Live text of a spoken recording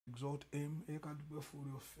exalt him. Ẹ ká dúpẹ́ fún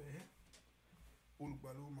oore ọ̀fẹ́.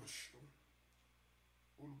 Olùgbàlà ó máa ṣeun.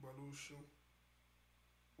 Olùgbàlà ó ṣeun.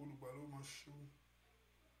 Olùgbàlà ó máa ṣeun.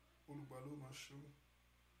 Olùgbàlà ó máa ṣeun.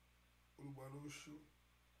 Olùgbàlà ó ṣeun.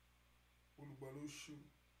 Olùgbàlà ó ṣeun.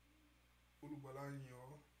 Olùgbàlà yìn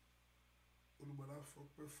ọ́. Olùgbàlà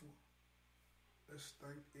fọpẹ́ fún. Let's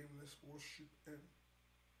thank him. Let's worship him.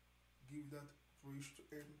 Give that praise to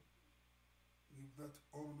him. Give that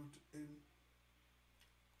honor to him.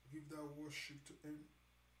 Give that worship to him.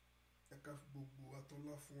 Ẹ ká fi gbogbo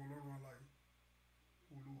àtọ́lá fún Ọlọ́run alààyè.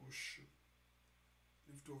 Olúwa ó ṣeun.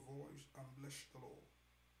 Lift your voice and bless the Lord.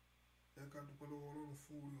 Ẹ ká dúpẹ́ lọ́wọ́ Ọlọ́run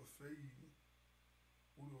fún oore ọ̀fẹ́ yìí.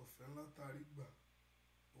 Oore ọ̀fẹ́ ńlá tá a rí gbà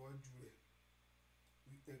níwájú rẹ̀.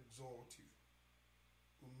 We exalt you.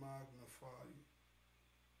 We magnify you.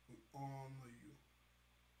 We honor you.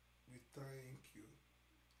 We thank you.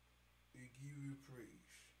 We give you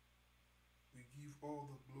praise. We give all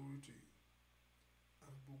the glory to you.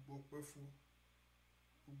 And gbogbo ọpẹ́ fún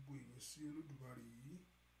gbogbo èèyàn sí Olódùmarè yìí.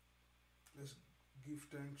 Let's give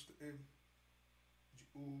thanks to him.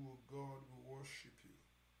 Jehovah God, we worship you.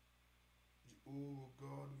 Jehovah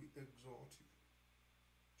God, we exalt you.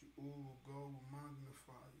 Jehovah God, we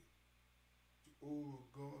magnify you. Jehovah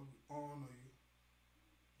God, we honor you.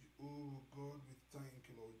 Jehovah God, we thank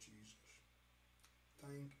you, Lord Jesus.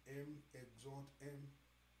 Thank him, exalt him,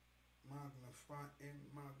 magnify him,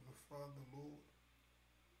 magnify the Lord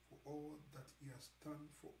for all that he has done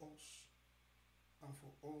for us and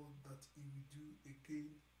for all that he will do again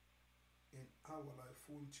in our life.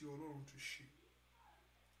 Fún tí Ọlọ́run ti ṣe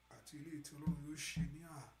àti ilé tí Ọlọ́run yóò ṣe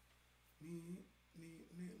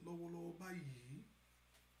ní lọ́wọ́lọ́wọ́ báyìí.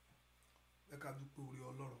 Ẹ ká dúpẹ́ oore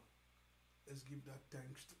Ọlọ́run. Let's give that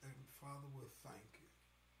thanks to him. Father, we thank you.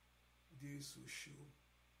 Jésù ṣeun.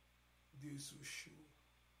 Jésù ṣeun.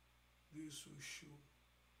 Jésù ṣeun.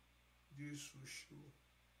 Jésù ṣeun.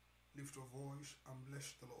 Lift your voice and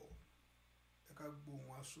bless the Lord. Ẹ ká gbóhùn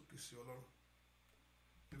wa sókè sí Ọlọ́run.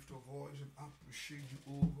 Lift your voice and appreciate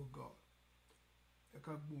Jehovah God. Ẹ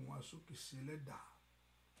ká gbóhùn wa sókè sí Ẹlẹ́dàá.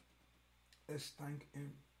 Let's thank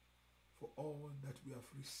him for all that we have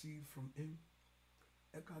received from him.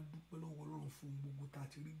 Ẹ ká dúpẹ́ lọ́wọ́ Ọlọ́run fún gbogbo tá a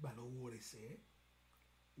ti rí gbà lọ́wọ́ rẹ̀ sẹ́.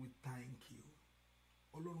 We thank you.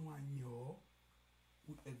 Ọlọ́run a yìn ọ́.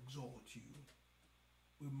 We exalt you.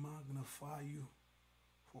 We magnify you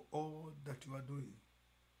for all that you are doing.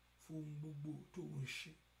 Fún gbogbo tó ń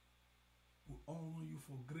ṣe. We honor you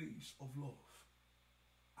for grace of love.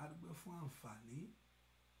 A dúpẹ́ fún àǹfààní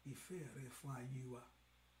ìfẹ́ rẹ fún ayé wa.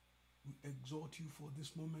 We exalt you for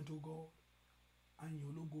this moment, O God. A yìn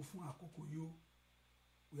ọ́ lógo fún àkókò yìí.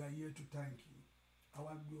 We are here to thank you.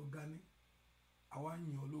 Àwa gbé ọ̀gá ní. Àwa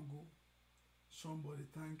yìn ọ́ lógo. Somebody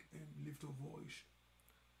thank him. Lift your voice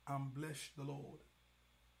and bless the Lord.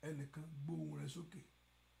 Ẹnìkan gbóhùn rẹ̀ sókè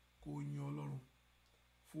kó yìn Ọlọ́run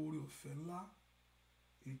fún oore ọ̀fẹ́ ńlá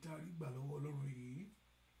èyí tá a rí gbà lọ́wọ́ Ọlọ́run yìí.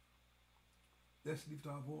 Let's lift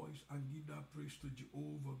our voice and give that praise to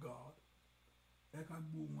Jehovah God. Ẹ ká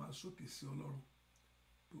gbóhùn wa sókè sí Ọlọ́run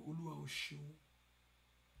pé Olúwa ó ṣeun.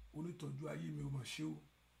 Onítọ́jú ayé mi ó mà ṣe o.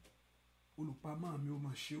 Olùpamọ́ mi ó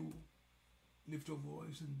mà ṣe o. Lift your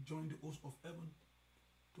voice and join the host of heaven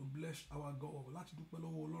to bless our God. Láti dúpẹ́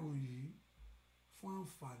lọ́wọ́ Ọlọ́run yìí fún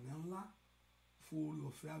àǹfààní ńlá fún oore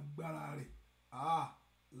ọ̀fẹ́ agbára rẹ̀.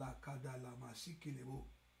 Làkàdà làmàsí kìlẹ̀bọ̀.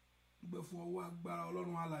 Dúpẹ́ fún ọwọ́ agbára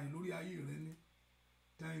Ọlọ́run alààyè lórí ayé rẹ ní.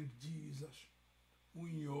 Thank Jesus. Mo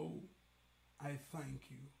yìn ọ́. I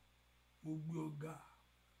thank you. Mo gbé ọ ga.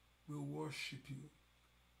 We worship you.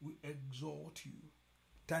 We exalt you.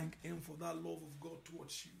 Thank him for that love of God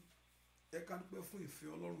towards you. Ẹ ká dúpẹ́ fún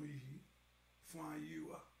ìfẹ́ Ọlọ́run yìí fún ayé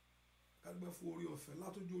wa. Ká dúpẹ́ fún oore ọ̀fẹ́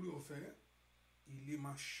látọjú oore ọ̀fẹ́. Ilé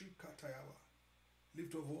máa ṣú kàtàyà wa.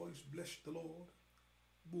 Lift your voice, bless the Lord.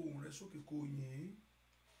 Gbóhùn rẹ sókè kó yìn.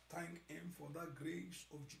 Thank him for that grace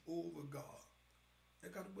of Jehovah God. Ẹ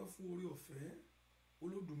ká dúpẹ́ fún oore ọ̀fẹ́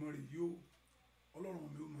Olódùmarè yóò. Ọlọ́run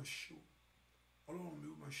mi ó máa ṣe o. Ọlọ́run mi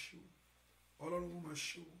ó máa ṣe o. Ọlọ́run ó máa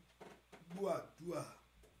ṣe o. Gbọ́ àdúrà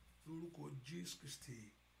lórúkọ Jésù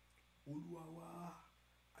Kristi. Olúwa wa.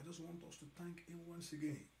 I just want us to thank him once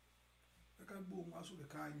again. Ẹ ká gbóhùn wa sókè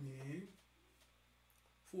ká yìn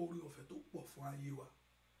fún oore ọ̀fẹ́ tó pọ̀ fún ayé wa.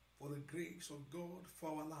 For the grace of God for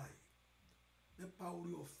our life. Nípa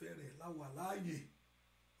oore ọ̀fẹ́ rẹ̀ la wà láàyè.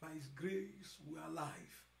 By his grace we are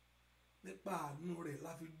alive. Nípa àánú rẹ̀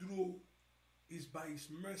la fi dúró. It's by his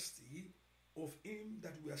mercy of him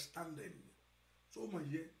that we are standing. So mọ̀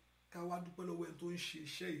yẹ ká wá dúpẹ́ lọ́wọ́ ẹni tó ń ṣe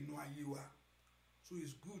iṣẹ́ inú ayé wa. So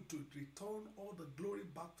it's good to return all the glory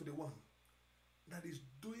back to the one that is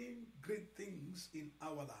doing great things in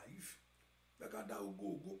our life. Fẹ́ ká dá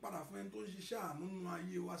ògo padà fún ẹni tó ń ṣiṣẹ́ àánú nínú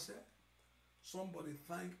ayé wa sẹ́. Somebody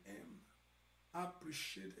thank him,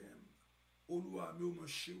 appreciate him. Olúwa mi ò mọ̀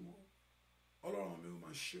ṣe wò, Ọlọ́run mi ò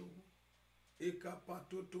mọ̀ ṣe wò. Eka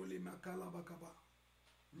patoto le makalabakaba,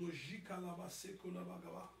 lojika laba seko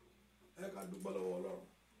labakaba. Ẹ ká dúpẹ́ lọ́wọ́ Ọlọ́run,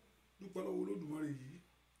 dúpẹ́ lọ́wọ́ Olódùmarè yìí.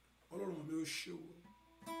 Ọlọ́run mi ò ṣe wò,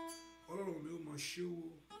 Ọlọ́run mi ò mọ̀ ṣe wò,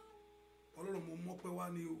 Ọlọ́run mo mọ́pẹ́ wá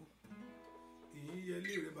ní o. Ìyìn yẹ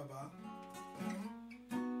ilé rẹ bàbá,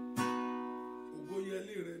 ògo yẹ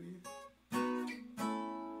ilé rẹ ní.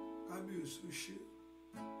 Kábíyèsí o ṣé.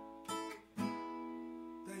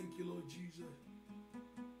 Thank you, Lord Jesus.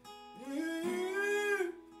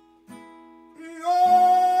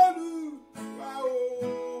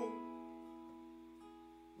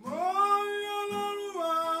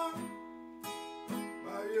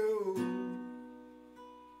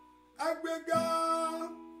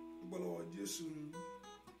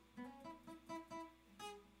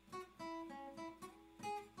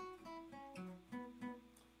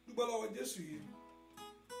 Dúpẹ́ lọ́wọ́ Jésù yìí.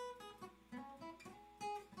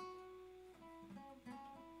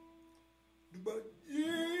 Dúpẹ́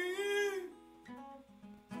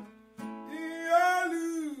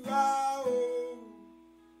Olúwa o.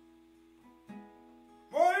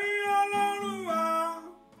 Mo yìn Ọlọ́run wa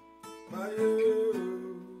báyé o.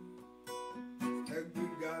 Ẹ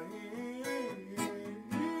gbéga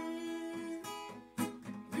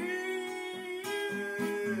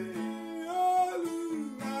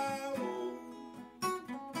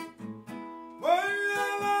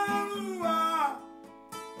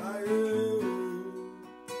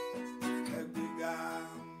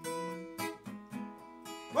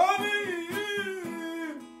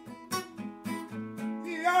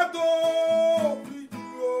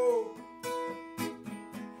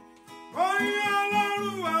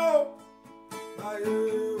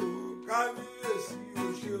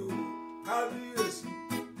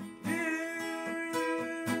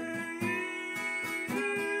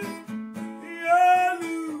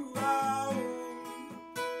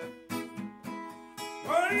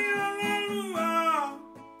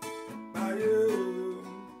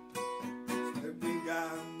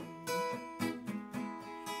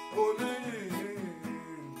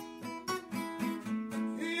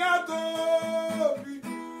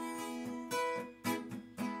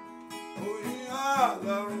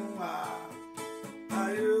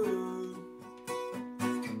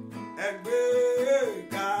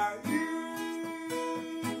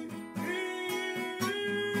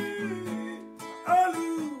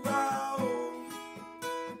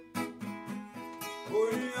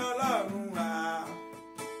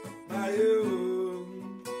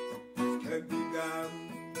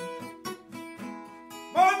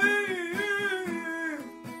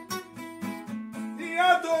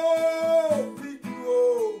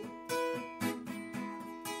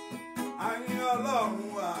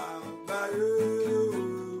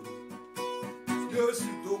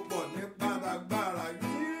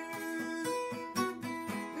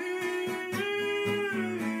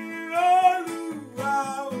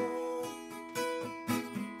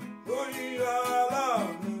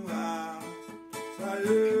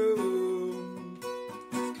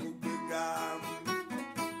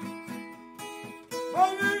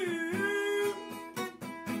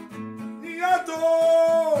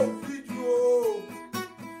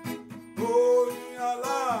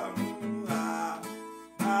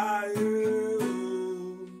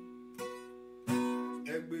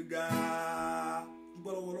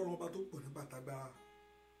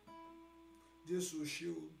Jésù ṣé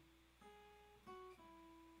o.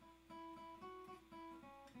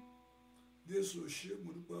 Jésù ṣé,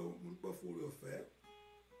 mo dúpẹ́ fún oore ọ̀fẹ́.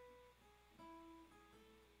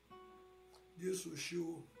 Jésù ṣé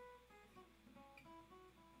o.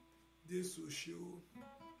 Jésù ṣé o.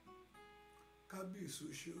 Kábíyèsí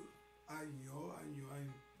ṣé o. Àyàn.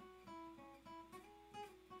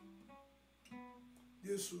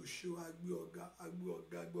 Jésù ṣé o, agbé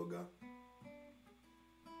ọ̀gá.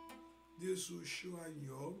 Jésù ṣé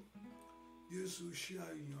àyàn, Jésù ṣé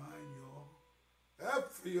àyàn. Ẹ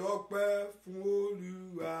fi ọpẹ́ fún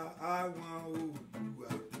Olúwa àwọn olúwa,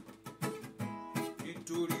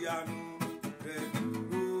 nítorí àánú rẹ̀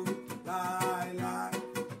dúró láéláé.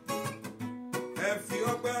 Ẹ fi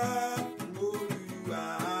ọpẹ́ fún Olúwa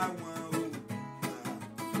àwọn olúwa,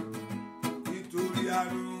 nítorí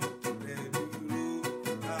àánú rẹ̀ dúró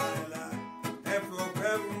láéláé. Ẹ fi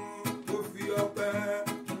ọpẹ́ fún, ó fi ọpẹ́.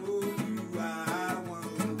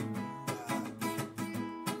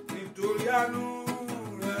 Àánú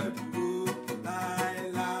rẹ̀ dúró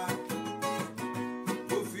láéláé.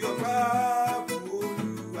 Ó fi ọpẹ́ fún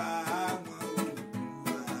Olúwa àwọn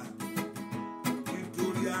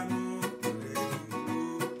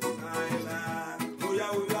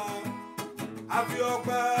fi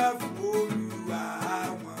ọpẹ́ fún Olúwa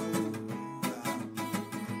àwọn Olúwa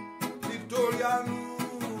nítorí àánú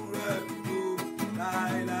rẹ̀ dúró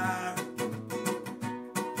láéláé.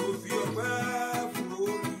 Mo fi ọpẹ́ fún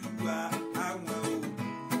Olúwa àwọn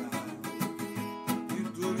Olúwa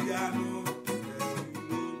nítorí àánú rẹ̀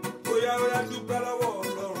dúró. Óyá óyá dúpẹ́ lọ́wọ́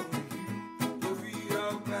Ọlọ́run yìí. Mo fi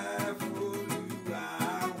ọpẹ́ fún Olúwa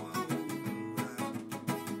àwọn Olúwa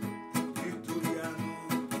nítorí àánú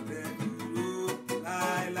rẹ̀ dúró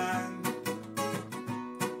láéláé.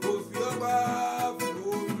 Mo fi ọpẹ́ fún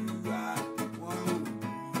Olúwa àwọn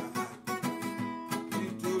Olúwa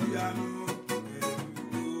nítorí àánú rẹ̀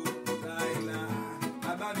dúró láéláé.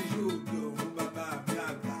 Abániṣe òde ọ̀run bàbá mi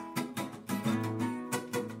àgbà.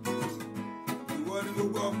 Ìwọ ni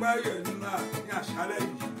gbogbo ọpẹ́ yẹ nínú ní àṣálẹ́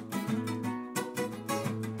yìí.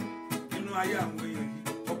 Nínú ayé àwọn èèyàn yìí,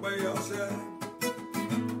 ọpẹ́ yẹ ọsẹ́.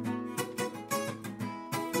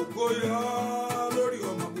 Ògo yẹ lórí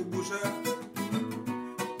ọmọ gbogbo ṣẹ́.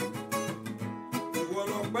 Ìwọ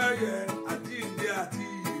lọpẹ́ yẹ àjíǹde àti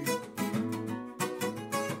ìyè.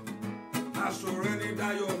 Asọ̀rọ̀ ẹni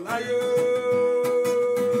dayọ̀ láyé.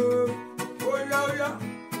 Óyá óyá,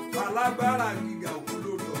 alágbára gíga òkú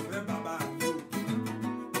lórí ọ̀fẹ́ bàbá mi o.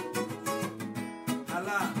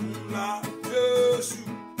 Aláàánú ńlá Jésù.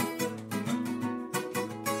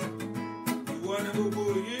 Ìwọ ni gbogbo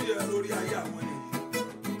yín yẹ lórí ayé àwọn ènìyàn.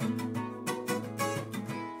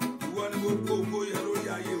 Ìwọ ni gbogbo ògo yẹ lórí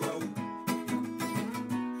ayé wa o.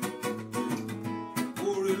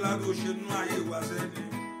 Oore ńlá tó ṣe nínú ayé wa sẹ́ni.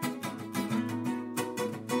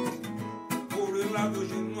 Oore ńlá tó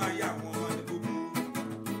ṣe nínú ayé àwọn ọmọ ní gbogbo.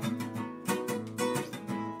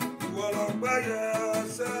 Ìwọ lọpẹ́ yẹ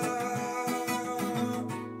sẹ́.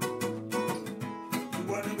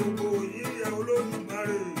 Ìwọ ni gbogbo yín yẹ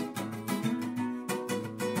Olódùmarè.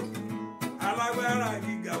 Alágbára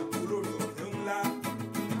gíga òkú lórí ọ̀fẹ́ ńlá.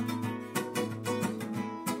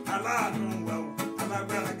 Aláàánú wa o,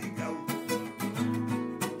 alágbára gíga o.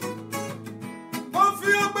 Mo fi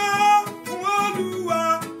ọpẹ́ fún Olúwa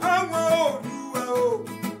àwọn Olúwa o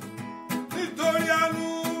nítorí àánú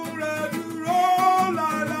rẹ̀ dúró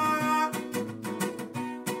láéláé.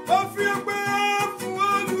 Mo fi ọpẹ́ fún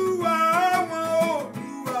Olúwa àwọn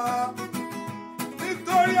Olúwa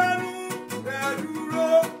nítorí àánú rẹ̀ dúró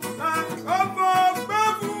láéláé. Ọmọ ọpẹ́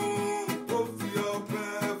fún. Mo fi ọpẹ́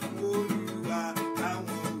fún Olúwa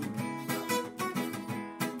àwọn Olúwa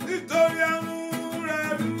nítorí àánú rẹ̀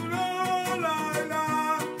dúró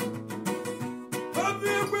láéláé. Mo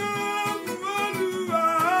fi ọpẹ́ fún Olúwa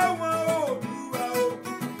àwọn Olúwa o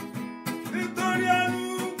nítorí àánú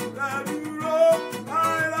rẹ̀ dúró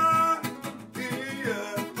láéláé.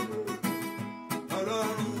 Ìyẹn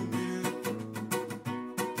Ọlọ́run mi,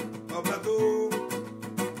 ọba tó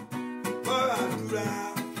gbọ́ àdúrà.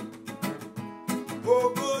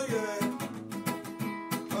 Ògo yẹ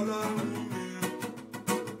Ọlọ́run mi,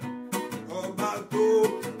 ọba tó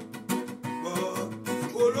gbọ́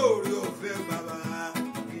olóore ọ̀fẹ́ bàbá.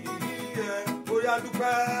 Ìyẹn bóyá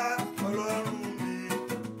dúpẹ́ Ọlọ́run mi,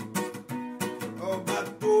 ọba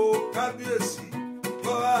tó kábíyèsí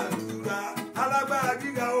gbọ́ àdúrà. Alágbára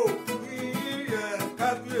gíga o, ìyẹn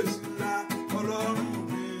kábíyèsí ńlá Ọlọ́run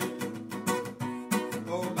mi,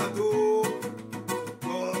 ọba tó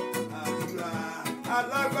gbọ́ àdúrà.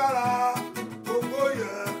 Alágbára gbogbo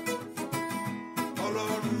yẹ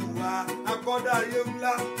Ọlọ́run wa, akọ́dá ayé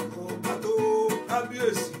ńlá, ọba tó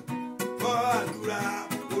kábíyèsí gbọ́ àdúrà.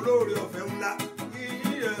 Olóore ọ̀fẹ́ ńlá,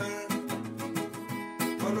 ìyẹn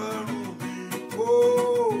Ọlọ́run mi, ó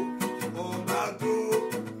ọba tó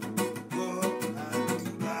gbọ́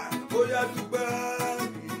àdúrà. Bóyá dúpẹ́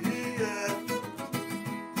ìyẹn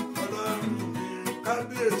Ọlọ́run mi,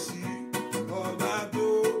 kábíyèsí ọba tó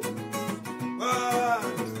gbọ́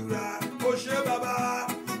àdúrà. Ó ṣé bàbá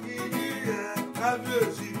ìyẹn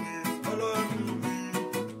kábíyèsí mi, Ọlọ́run mi,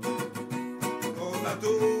 ọba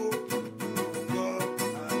tó gbọ́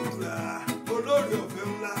àdúrà. Olóore ọ̀fẹ́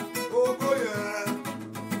ńlá, ògo yẹ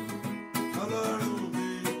Ọlọ́run mi.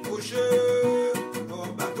 Ó ṣé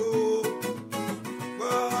ọba tó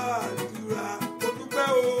gbọ́ àdúrà. Ó dúpẹ́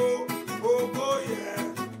o, ògo yẹ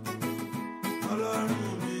Ọlọ́run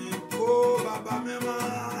mi. Ó bàbá mímọ́.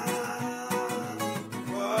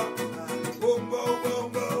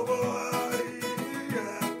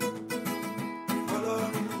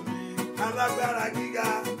 Alágbára gíga,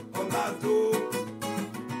 ọba tó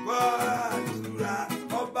gbọ́ àdúrà,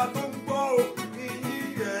 ọba tó ń gbọ́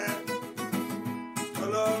ìyè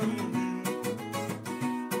Ọlọ́run mi,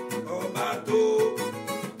 ọba tó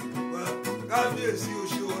gbọ́ kábíyèsí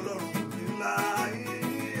oṣù Ọlọ́run mi ńlá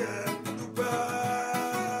ìyè dúpẹ́,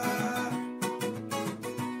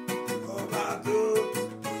 ọba tó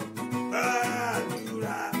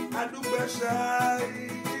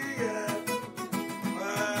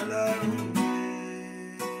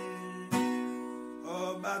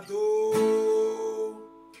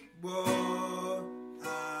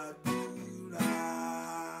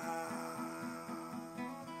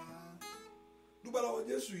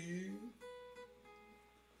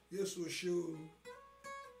Jésù ṣe o.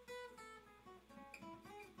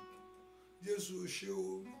 Jésù ṣe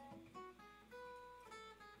o.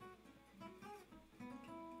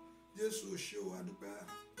 Jésù ṣe o, adúpẹ́.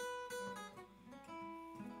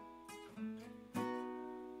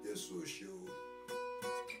 Jésù ṣe o.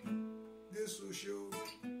 Jésù ṣe o.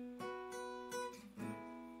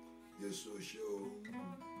 Jésù ṣe o.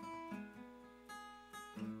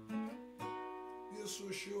 Jésù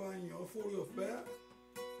ṣe o, àyàn fún oore ọ̀fẹ́.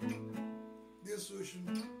 Jésù ṣe.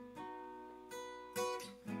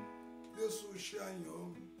 Jésù ṣe àyàn.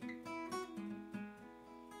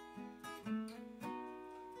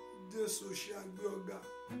 Jésù ṣe àgbé ọ̀gá.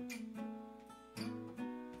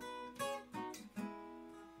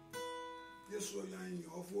 Jésù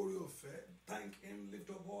àyàn fún oore ọ̀fẹ́. Thank him, lift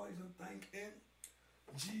your voice and thank him.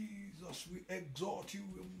 Jesus, we exalt you,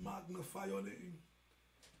 we magnify your name.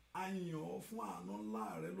 Àyàn fún àánú ńlá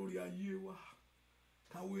rẹ lórí ayé wa.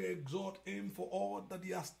 Can we exalt him for all that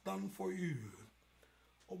he has done for you?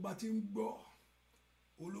 Ọba tí ń gbọ́,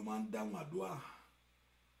 olú máa ń dáhùn àdúrà,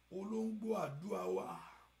 olú ń gbọ́ àdúrà wa.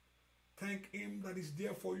 Thank him that is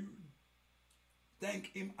there for you. Thank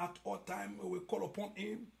him at all time when we call upon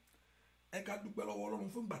him. Ẹ ká dúpẹ́ lọ́wọ́ Ọlọ́run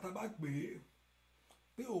fún ìgbà tá a bá pè é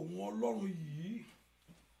pé òun Ọlọ́run yìí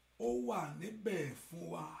ó wà níbẹ̀ fún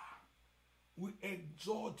wa. We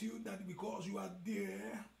exalt you that because you are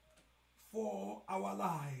there for our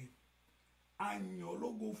life. Àyàn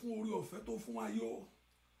ológo fún orí ọ̀fẹ́ tó fún ayọ̀.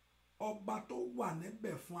 Ọba tó wà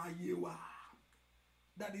níbẹ̀ fún ayé wa.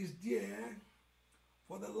 That is there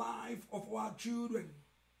for the life of our children.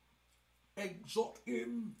 Exalt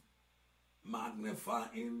him, magnify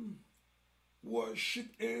him, worship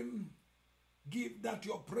him, give that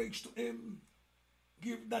your praise to him,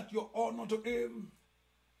 give that your honor to him.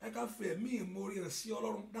 Ẹ ká fẹ́ mí ìmoore rẹ̀ sí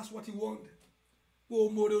Ọlọ́run. That's what he want. O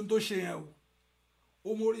mórí ohun tó ṣe yẹn o.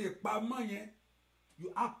 O mórí ìpamọ́ yẹn.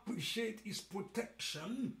 You appreciate his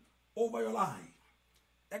protection over your life.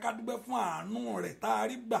 Ẹ ká dúpẹ́ fún àánú rẹ̀ tá a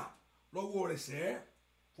rí gbà lọ́wọ́ rẹ̀ sẹ́.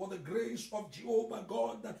 For the grace of Jehovah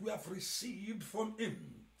God that we have received from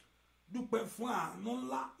him. Dúpẹ́ fún àánú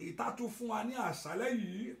ńlá ìtàtú fún wa ní àṣálẹ́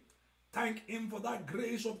yìí. Thank him for that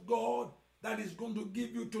grace of God that is going to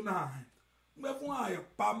give you tonight. Dúpẹ́ fún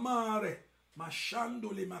àìpamọ́ rẹ̀.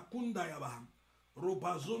 Mashando le makunda yaba.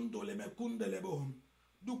 Robazondo le mekunde lebo.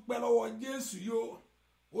 Dúpẹ́ lọ́wọ́ Jésù yó.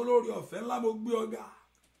 Olórí ọ̀fẹ́ ńlá mo gbé ọ̀gá.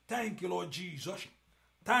 Thank you, Lord Jesus.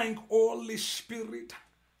 Thank Holy Spirit.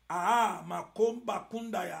 Makomba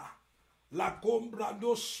kundaya. La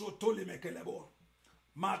combrando soto le mekelebo.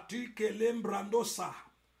 Matike lembrandosa.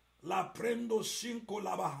 La prendo cinco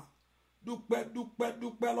laba. Dúpẹ́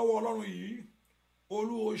lọ́wọ́ Ọlọ́run yìí.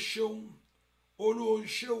 Olú o ṣeun. Olú o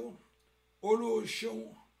ṣeun. Olú o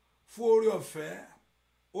ṣeun. Fún oore ọ̀fẹ́.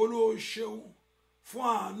 Olú o ṣeun. Fún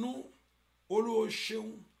àánú. Olú o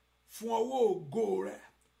ṣeun. Fún ọwọ́ ògo rẹ̀.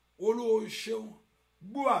 Olú o ṣeun.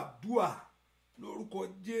 Gbọ́ àdúà lórúkọ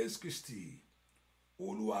Jésù Kristi.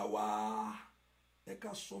 Olúwa wa. Ẹ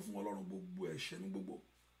ká sọ fún Ọlọ́run gbogbo ẹ̀ṣẹ̀ mi gbogbo.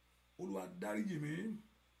 Olúwa dáríjì mí.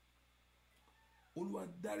 Olúwa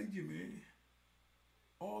dáríjì mí.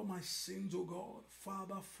 All my sins, O God,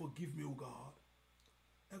 Father, forgive me, O God.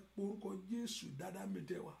 Ẹ pé orúkọ Jésù dáadáa mi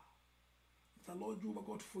dé wa. The Lord Jehovah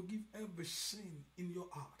God forgive every sin in your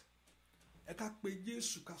heart. Ẹ ká pé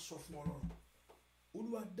Jésù ká sọ fún Ọlọ́run.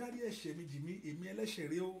 Olúwa dárí ẹ̀ṣẹ̀ mi jì mí, èmi ẹlẹ́ṣẹ̀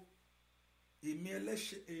rè o. Èmi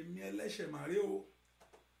ẹlẹ́ṣẹ̀ mà rè o.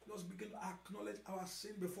 Let's begin to acknowledge our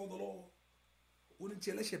sin before the Lord. Ó ní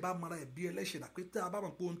tí ẹlẹ́ṣẹ̀ bá mara ẹ̀ bí ẹlẹ́ṣẹ̀ dà pé tá a bá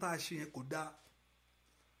mọ̀ pé ohun tá a ṣe yẹn kò dáa.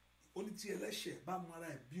 Ó ní tí ẹlẹ́ṣẹ̀ bá mara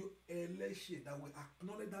ẹ̀ bí ẹlẹ́ṣẹ̀ that will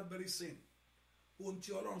acknowledge that very sin. Ohun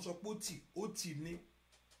tí Ọlọ́run sọ pé ó tì ní.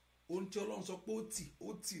 Ohun tí Ọlọ́run sọ pé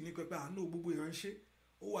ó tì ní pẹpẹ àánú gbogbo èèyàn ṣe.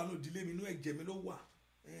 Ó wà ní ìdílé mi, inú ẹ̀jẹ̀ mi ló wà.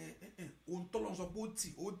 Ohun tí Ọlọ́run sọ pé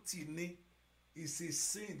ó tì ní is a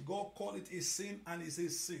sin. God call it a sin and it's a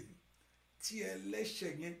sin. Tí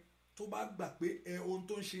ẹlẹ́ṣẹ̀ yẹn tó bá gbà pé ohun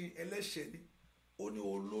tó ń ṣe ẹlẹ́ṣẹ̀ ni, ó ní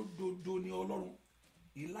olódodo ni Ọlọ́run.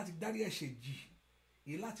 Èyí láti dárí ẹ̀ṣẹ̀ jì,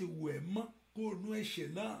 èyí láti wẹ̀ mọ́ kó nú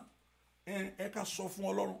ẹ̀ṣẹ̀ náà. Ẹ ká sọ fún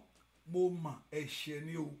Ọlọ́run, mo mọ̀ ẹ̀ṣẹ̀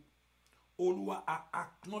ni o. Olúwa, I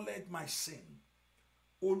acknowledge my sin.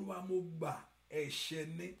 Olúwa, mo gbà ẹ̀ṣẹ̀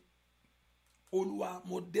ni. Olúwa,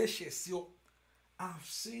 mo dẹ́ṣẹ̀ sí ọ. I've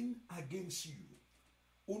sinned against you.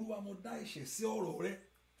 Olúwa, mo dá ẹ̀ṣẹ̀ sí ọ̀rọ̀ rẹ.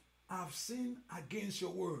 I've sinned against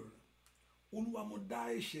your word. Olúwa, mo dá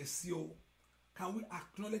ẹ̀ṣẹ̀ sí ọ. Can we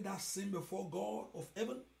acknowledge that sin before God of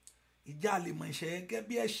heaven? Ìjà lè mọ̀ ẹ̀ṣẹ̀ yẹn gẹ́gẹ́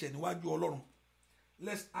bí ẹ̀ṣẹ̀ níwájú Ọlọ́run.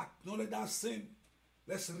 Let's acknowledge that sin.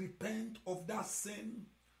 Let's repent of that sin.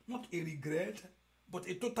 Not a regret, but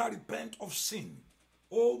a total repent of sin.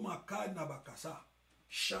 Oh, Makana Bakasa.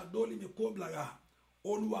 Shadoli mi koblaga.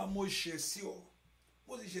 Olúwa mo ṣẹ̀ sí ọ.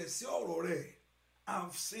 Mo sì ṣẹ̀ sí ọ̀rọ̀ rẹ.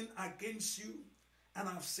 I've sinned against you and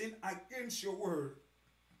I've sinned against your word.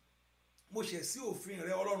 Mo ṣẹ̀ sí òfin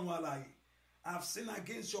rẹ Ọlọ́run alààyè. I've sinned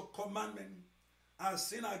against your commandment. I've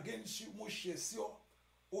sinned against you. Mo ṣẹ̀ sí ọ.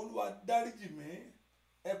 Olúwa dáríjì mí.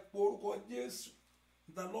 Ẹ pe orúkọ Jésù.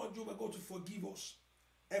 The Lord you may go to forgive us.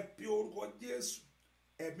 Ẹ pe orúkọ Jésù.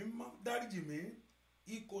 Ẹ̀mí mímọ́ dáríjì mí.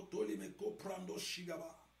 Iko tó lè mi kó prando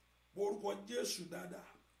ṣìgàbà. Orúkọ Jésù dáadáa.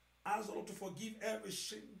 Ask the Lord to forgive every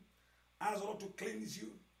sin. Ask the Lord to cleanse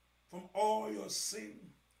you from all your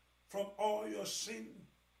sin. From all your sin.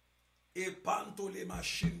 Epanto le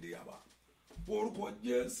mashindi yaba. Orúkọ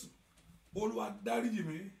Jésù. Olúwa dáríjì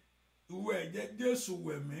mí. Ìwẹ̀ ẹ̀jẹ̀ Jésù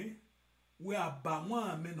wẹ̀ mí. Wẹ̀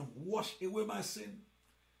àbàwọ́n mi nù. Wash away my sin.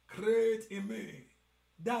 Create in me.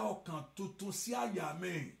 Dá ọkàn tuntun sí àyà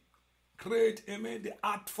mi. Create in me the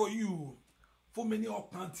heart for you. Fún mi ní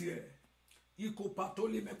ọkàn tiẹ̀. Ikọ̀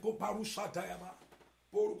pàtólì mi kó parú ṣàtàyàmá.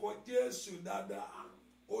 Orúkọ Jésù dáadáa.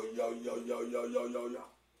 Oya.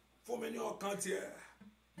 Fún mi ní ọkàn tiẹ̀.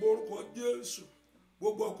 Orúkọ Jésù.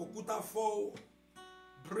 Gbogbo òkúta fọ́ o.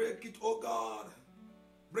 Break it, oh God.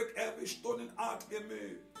 Break every stone heart in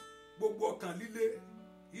me. Gbogbo ọkàn líle.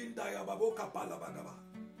 Indayaba bó kapala bagaba.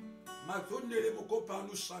 Matonere mo kó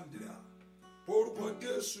panu sandria. Orúkọ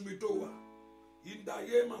Jésù mi tó wà.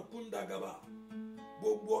 Indaye makunda gaba.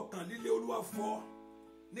 Gbogbo ọkàn líle Olúwa fọ́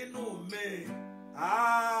nínú mi.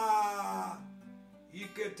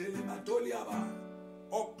 Iketele matoliaba.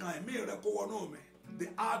 Ọkàn ẹ̀mí rẹ kó wọnú mi. The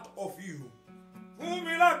heart of you. Fún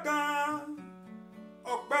mi lọ́kàn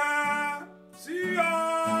ọpẹ́ sí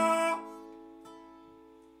ọ.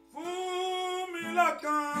 Fún mi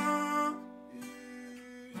lọ́kàn.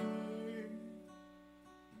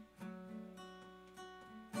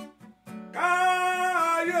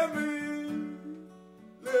 Káyé mi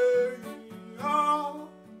lè yàn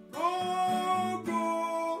lógo.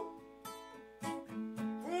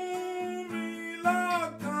 Fún mi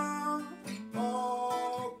lọ́kàn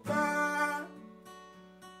ọpẹ́.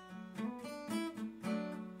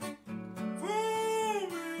 Fún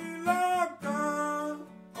mi lọ́kàn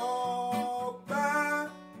ọpẹ́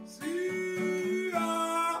sí ọ.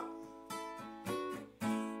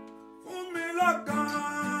 Fún mi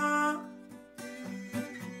lọ́kàn.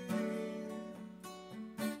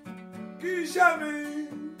 Kí iṣẹ́ mi,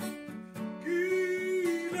 kí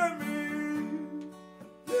ilé mi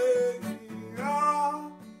lè yàn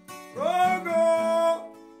lógo.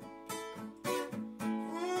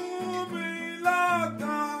 Fún mi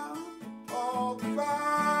lọ́kàn ọpẹ́.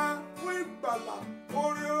 Fún ìgbàlà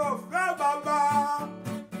oore ọ̀fẹ́ bàbá.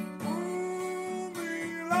 Fún mi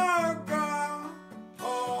lọ́kàn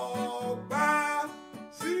ọpẹ́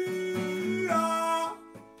sí ọ.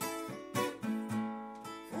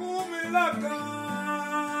 Fún mi lọ́kàn.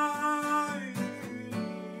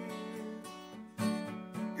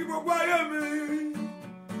 Kí gbogbo ayé mi,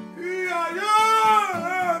 kí ayé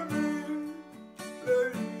mi lè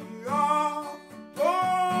yàn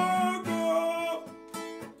lógo.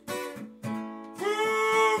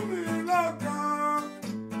 Fún mi lọ́kàn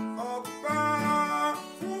ọpẹ́.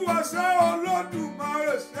 Fún àṣẹ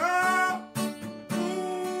Olódùmarè ṣẹ́.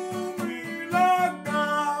 Fún mi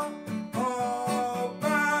lọ́kàn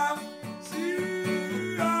ọpẹ́ sí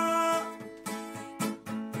ọ.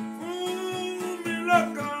 Fún mi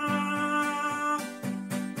lọ́kàn.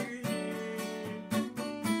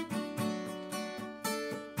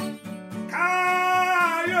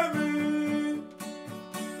 Káyé mi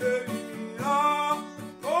lè yàn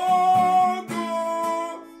lógo.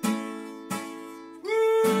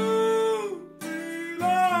 Fún mi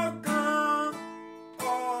lọ́kàn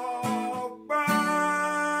ọpẹ́.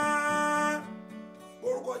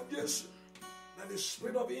 Orúkọ Jésù. Let the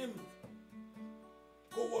spirit of him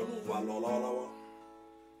go wọnú wa lọ́wọ́lọ́wọ́.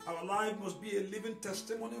 Our life must be a living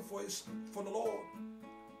testimony for the Lord.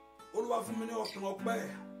 Olúwa fún mi ní ọkàn ọpẹ́.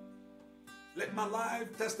 Let my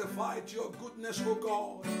life testify to your goodness, O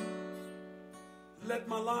God. Let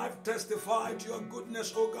my life testify to your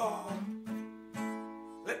goodness, O God.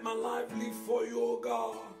 Let my life live for you, O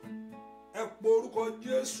God. Ẹ pe orúkọ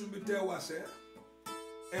Jésù mi tẹ́ wá sẹ́.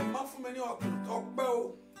 Ẹ má fún mi ní ọkàn ọpẹ́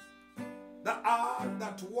o. That heart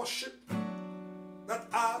that worship.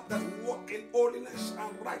 That heart that walk in holiness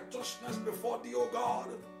and righteousness before thee, O God.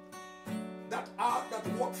 That heart that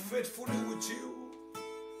walk faithfully with you.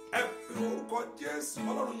 Ẹ pe orúkọ Jésù.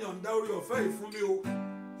 Ọlọ́run yọ̀ǹda orí ọ̀fẹ́ yìí fún mi o.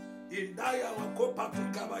 Ìdáyà wọn kó pàtó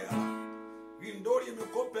kábàyà. Ìdórí mi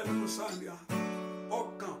kó pẹ̀lú sàndìá.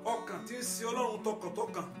 Ọkàn tí ń sin Ọlọ́run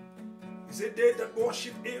tọkàntọkàn. He said they that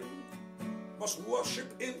worship him must worship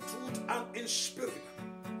in truth and in spirit.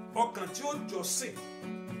 ọkàn tí ó jọ́sìn,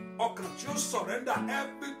 ọkàn tí ó surrender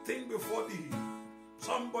everything before thee.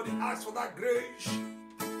 Somebody ask for that grace.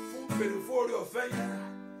 Fún bèrè fún oore ọ̀fẹ́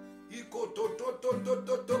yẹn. Iko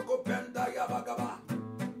to ko penda yabagaba.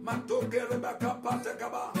 Matoke rebaka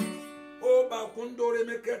patekaba. O ba kundore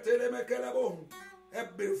meketele mekelebo. Ẹ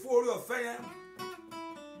bèrè fún oore ọ̀fẹ́ yẹn.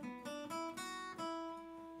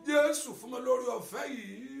 Jésù fún mi lórí ọ̀fẹ́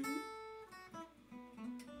yìí.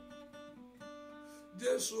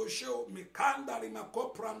 Jésù ṣe mi kandari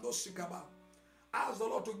makoprando sikaba. Ask the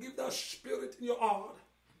Lord to give that spirit in your heart.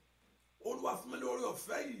 Olúwa fún mi lórí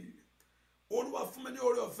ọ̀fẹ́ yìí. Olúwa fún mi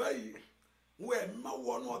lórí ọ̀fẹ́ yìí. Where ma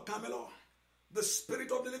wọnú ọkàn mi lọ. The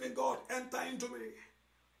spirit of the living God enter into me.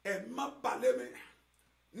 Ẹ má balẹ̀ mi.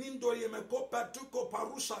 Nítorí èmi kó pẹ̀tùkọ̀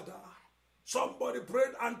parusada. Somebody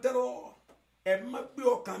prayed and tell all. Ẹ má gbé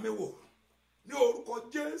ọkàn mi wò. Ní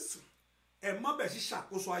orúkọ Jésù. Ẹ má bẹ̀ sí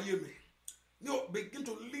ṣàkóso ayé mi. Begin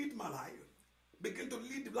to lead my life. Begin to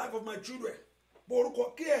lead the life of my children.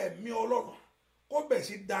 Orúkọ kí ẹ̀mí Ọlọ́run kó bẹ̀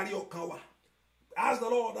sí darí ọkàn wa. Ask the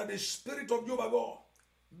Lord that the spirit of Jehovah God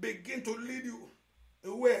begin to lead you.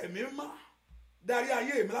 Ìwé ẹ̀mí mọ́ darí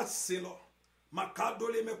ayé mi láti sin lọ.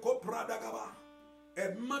 Màkàdólé mi kó pradagaba.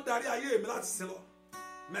 Ẹ̀mí mọ́ darí ayé mi láti sin lọ.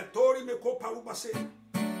 Mẹ̀tórí mi kó parúpasẹ̀.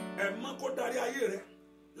 Ẹ̀mí mọ́ kó darí ayé rẹ.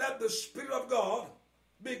 Let the spirit of God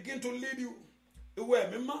begin to lead you. Ìwé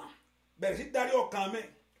ẹ̀mí mọ́ bẹ̀rẹ̀ sí darí ọkàn mi.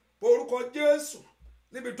 Orúkọ Jésù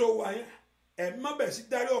níbi tó wà yẹn. Ẹ̀mí mọ́ bẹ̀rẹ̀ sí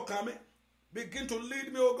darí ọkàn mi. Begin to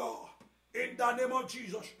lead me, O God, in the name of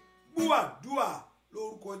Jesus. Gbúàdúà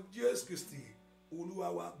lórúkọ Jésù Kristi. Olúwa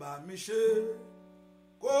wa bá mi ṣe.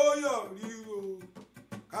 Kó yọrí o.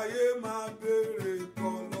 Káyé máa béèrè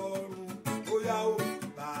pọ̀ lọ́rùn. Ó yá o,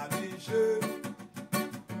 bá mi ṣe.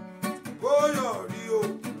 Kó yọrí o.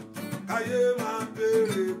 Káyé máa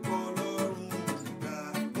béèrè pọ̀ lọ́rùn.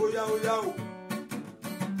 Ó yá o.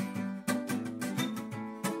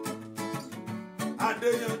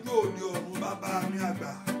 Adéyanjú òde ọ̀run bàbá mi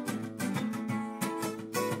àgbà.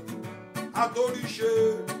 Atóríṣe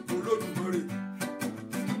Olódùmarè.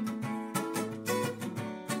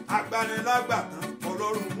 Agbanilágbàtàn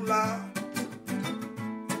Ọlọ́run ńlá.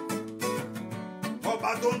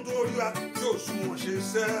 Ọba tó ń torí wa yóò sunwọ̀n ṣe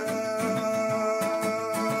sẹ́.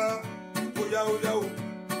 Ó yá o.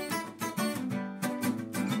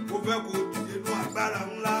 Ó fẹ́ kó dìde nú agbára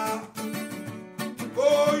ńlá. Ó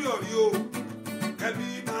yọrí o. Ẹbí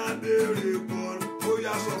máa béèrè bọ́ọ̀lù. Ó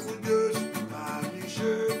yá sọ fún Jésù máa ní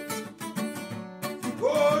ṣe.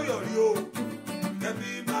 Ó yọrí o. Ẹbí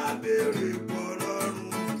máa béèrè bọ́ọ̀lù ọ̀run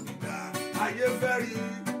ìgbà. Ayé fẹ́ rí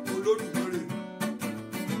Olódùmarè.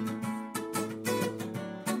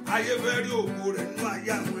 Ayé fẹ́ rí ògo rẹ̀ nínú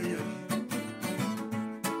ayé àwọn èèyàn yìí.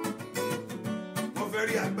 Wọ́n fẹ́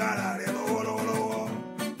rí agbára rẹ̀ lọ́wọ́lọ́wọ́.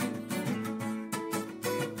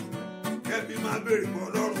 Ẹbí máa béèrè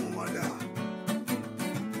bọ́ọ̀lù ọ̀run wọn dà.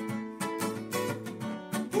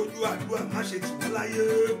 Àdúrà má ṣe tì wọ́n láyé.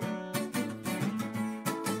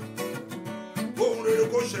 Ohun rere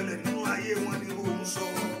kó ṣẹlẹ̀ nínú ayé wọn ni mò ń sọ.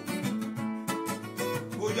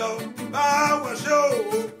 Bóyá o bá wọ̀ ṣe o.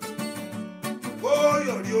 Ó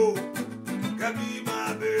yọrí o. Kẹ́bí máa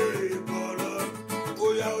béèrè bọ̀rọ̀.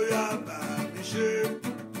 Óyá bá mi ṣe.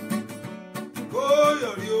 Ó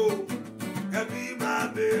yọrí o. Kẹ́bí máa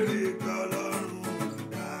béèrè bọ̀rọ̀.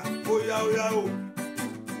 Óyá o.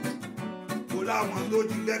 Láwọn tó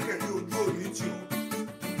ti gbẹ́kẹ̀lé ojú òní tì ọ́.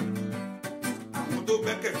 Àwọn tó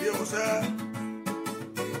gbẹ́kẹ̀lé ọ̀sẹ́.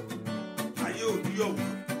 Ayé òní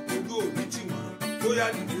ọ̀wọ́n ojú òní tì wọ́n. Óyá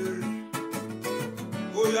dìde.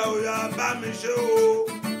 Óyá bá mi ṣe o.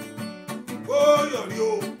 Ó yọrí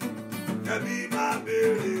o. Ẹbí máa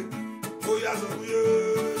béèrè. Óyá sọ fún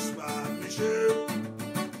Jésù bá mi ṣe.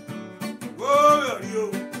 Ó yọrí o.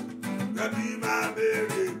 Ẹbí máa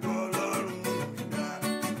béèrè kọ́ lọ́rùn.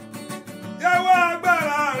 Jẹ́wọ́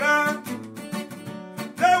agbára rẹ,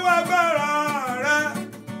 jẹ́wọ́ agbára rẹ,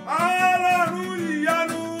 Ọlọ́run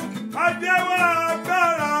ìyanu, a jẹ́wọ́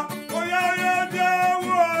agbára, óyá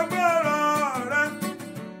jẹ́wọ́ agbára rẹ,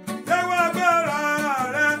 jẹ́wọ́ agbára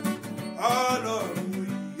rẹ, Ọlọ́run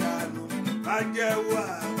ìyanu, a jẹ́wọ́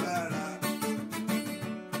agbára.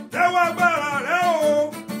 Jẹ́wọ́ agbára rẹ o,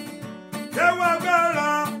 jẹ́wọ́ agbára,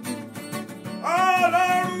 Ọlọ́run.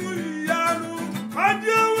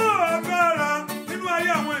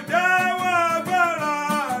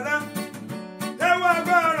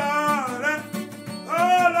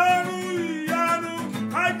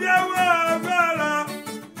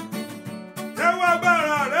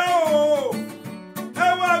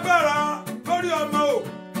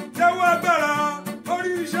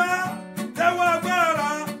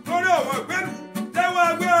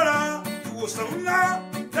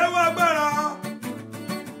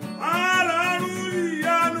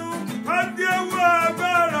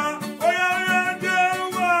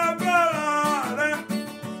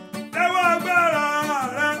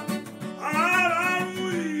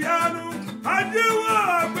 Ajíwọ́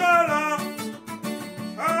agbára,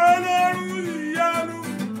 Ọlọ́run ìyanu,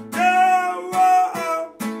 jẹ́wọ́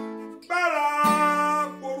agbára.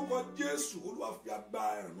 Orúkọ Jésù, Olúwa fi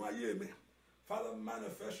agbára ẹ̀rùn ayé mi. Father,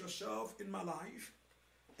 manifest yourself in my life.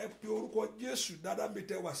 Ẹ pe orúkọ Jésù dáadáa mi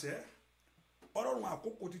tẹ́ wá sẹ́. Ọlọ́run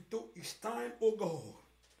àkókò ti tó. It's time, oh God,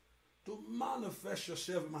 to manifest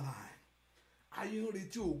yourself in my life. Ayé ń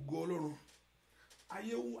retí ògo Ọlọ́run.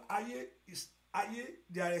 Ayé,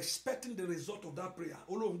 they are expecting the result of that prayer.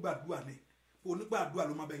 Olóhùn gbàdúrà ni. Onígbàdúrà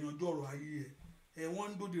ló máa bẹ̀ yanjú ọ̀rọ̀ ayé ẹ̀. Ẹ̀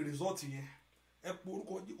wọ́n ń do the result yẹn. Ẹ pe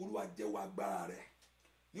orúkọ Olúwa jẹ́wọ́ agbára rẹ̀.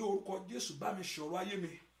 Ní orúkọ Jésù bá mi sọ̀rọ̀ ayé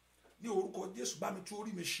mi. Ní orúkọ Jésù bá mi tú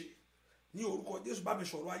orí mi ṣe. Ní orúkọ Jésù bá mi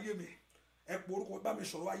sọ̀rọ̀ ayé mi. Ẹ pe orúkọ bá mi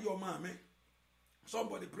sọ̀rọ̀ ayé ọmọ mi.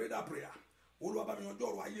 Somebody pray that prayer. Olúwa bá mi yanjú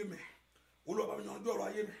ọ̀rọ̀ ayé mi. Olúwa bá mi yanjú ọ̀rọ̀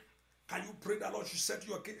ayé mi. Can you pray that Lord should set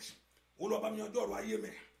your case? Olúwa bá mi yanjú ọ̀rọ̀ ayé mi.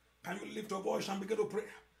 Can you lift your voice and begin to pray?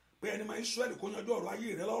 Pé ẹni máa Ísírẹ́lì kó yanjú ọ̀rọ̀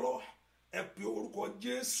ayé rẹ lọ́wọ́. Ẹ pe orúkọ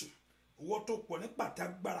Jésù. Ìwọ tó pọ̀ ní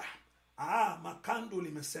pàtàgbára. Makando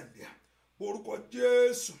lè mẹ́sẹ̀ndì. Orúkọ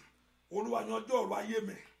Jésù. Olúwa yanjú ọ̀rọ̀ ayé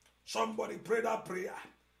mi. Somebody pray that prayer.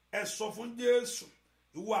 Ẹ sọ fún Jésù.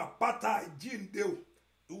 Ìwọ àpáta ìjíǹde o.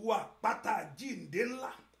 Ìwọ àpáta ìjíǹde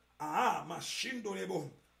ńlá. Màṣíndò rẹ̀ bò.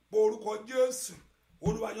 Orúkọ Jésù.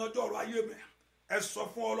 Olúwa yanjú ọ̀rọ̀ ayé mi. Ẹ sọ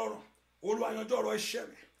fún Ọlọ́run. Olúwa yanjú ọ̀rọ̀ iṣẹ́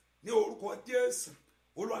mi. Ní orúkọ Jésù.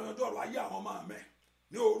 Olúwa yanjú ọ̀rọ̀ ayé àwọn ọmọ mi.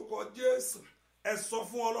 Ní orúkọ Jésù. Ẹ sọ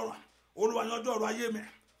fún Ọlọ́run. Olúwa yanjú ọ̀rọ̀ ayé mi.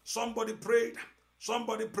 Somebody prayed.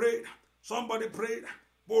 Somebody prayed. Somebody prayed.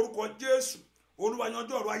 Orúkọ Jésù. Olúwa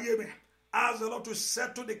yanjú ọ̀rọ̀ ayé mi. Ask the Lord to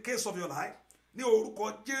settle the case of your life. Ní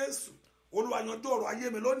orúkọ Jésù. Olúwa yanjú ọ̀rọ̀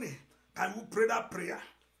ayé mi lónìí. Can you pray that prayer?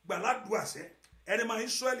 Gbàládùá sẹ́. Ẹni máa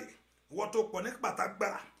Ísírẹ́lì. Ìwọ tó pọ̀ ní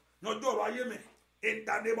pàtàgbára. Yanjú ọ̀rọ̀ ayé mi. In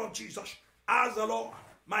the name of Jesus. Ask the Lord,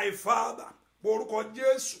 my Father. Orúkọ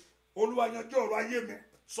Jésù. Olúwa yanjú ọ̀rọ̀ ayé mi.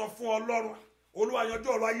 Sọ fún Ọlọ́run. Olúwa yanjú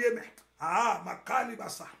ọ̀rọ̀ ayé mi. Makali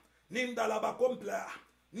basa. Ní ndalaba komplea.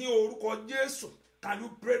 Ní orúkọ Jésù. Can you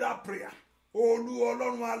pray that prayer? Olú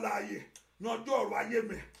Ọlọ́run alààyè. Yanjú ọ̀rọ̀ ayé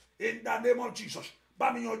mi. In the name of Jesus.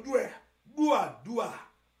 Bá mi yanjú ẹ̀. Dúà.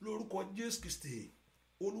 Lórúkọ Jésù Kristi.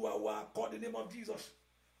 Olúwa wa, call the name of Jesus.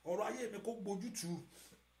 Ọ̀rọ̀ ayé mi kó gbójútù.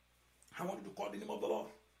 I want you to call the name of the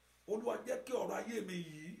Lord. Olúwa jẹ́ kí ọ̀rọ̀ ayé mi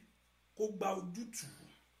yìí kó gba ojútù.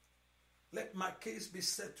 Let my case be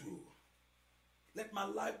settled. Let my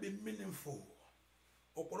life be meaningful.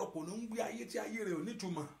 Ọ̀pọ̀lọpọ̀ ló ń gbé ayé tí ayé rẹ̀ ò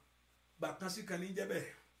nítumọ̀. Bàkan sí kan ní jẹ́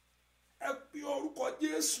bẹ́ẹ̀. Ẹ pe orúkọ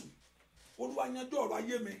Jésù. Olúwa yanjú ọ̀rọ̀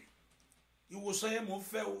ayé mi. Ìwòsàn yẹn mò ń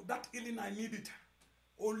fẹ́ o. That healing I need it.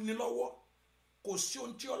 Ó ní lọ́wọ́. Kò sí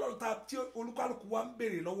ohun tí Ọlọ́run tí olúkálùkù wa ń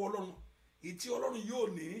béèrè lọ́wọ́ Ọlọ́run. Ìtí Ọlọ́run yóò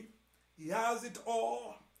ní. He has it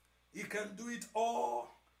all. He can do it all.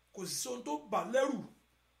 Kò sí ohun tó bà lẹ́rù.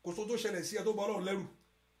 Kò sí ohun tó ṣẹlẹ̀ sí ẹ tó bà Ọlọ́run lẹ́rù.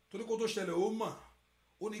 Torí kó tó ṣẹlẹ̀ ó mọ̀.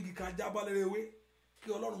 Ó ní igi kan jábọ́ lẹ́rẹ̀ ewé. Kí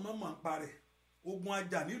Ọlọ́run má mọ̀ nípa rẹ̀. Ogun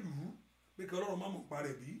ajá nílùú. Pé kí Ọlọ́run má mọ̀ nípa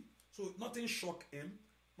rẹ̀ bí. So nothing shock him.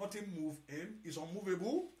 Nothing move him. He's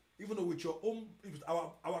unmovable. Even though with your own, with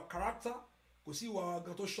our character. Kò sí ìwà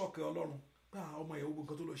gan tó shock Ọlọ́run. Ọmọ yẹn ogun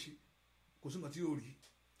kan tó lọ ṣe. Kò sí nǹkan tí yóò rí.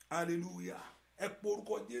 Hallelujah. Ẹ pe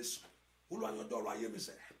orúkọ Jésù. Olúwa yanjú ọ̀rọ̀ ayé mi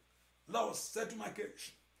sẹ́. Lord, settle my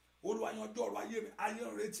case. Olúwa yanjú ọ̀rọ̀ ayé mi. Ayé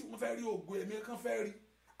ń retí wọ́n fẹ́ rí ògo ẹ̀mí kan fẹ́ rí.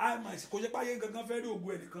 Àìmọ̀ kò jẹ́ pé ayé gangan fẹ́ rí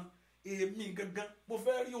ògo ẹnìkan. Èmi gangan mo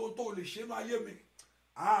fẹ́ rí ohun tó lè ṣe nínú ayé mi.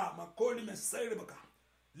 Màkóni mi sẹ́rẹ̀ bàkà.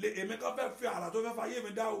 Èmi kan fẹ́ fi àrà tó fẹ́ fa ayé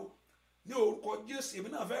mi dá o. Ní orúkọ Jésù, èmi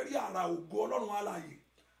náà fẹ́ rí àrà ògo Ọlọ́run alààyè.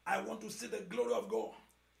 I want to see the glory of God.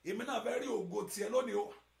 Èmi náà fẹ́ rí ògo tiẹ̀ lónìí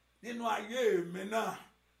o. Nínú ayé mi náà.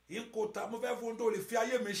 Ìkòtà mo fẹ́ fún tó lè fi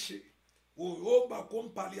ayé mi ṣe. Òyòbá kó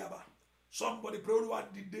ń palẹ̀ àbá. Somebody pray Olúwa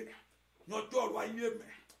dìde. Yanjú ọ̀rọ̀ ayé mi.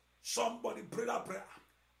 Somebody pray that prayer.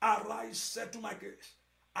 Arise, settle my case.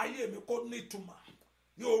 Ayé mi kó ní ìtumọ̀.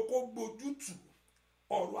 Ní o kó gbójútù.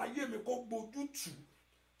 Ọ̀rọ̀ ayé mi kó gbójútù.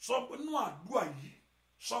 Nínú àdúrà yìí.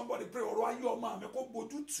 Somebody pray ọ̀rọ̀ ayé ọmọ mi kó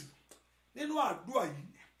gbójútù. Nínú àdúrà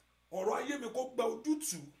yìí. Ọ̀rọ̀ ayé mi kó gba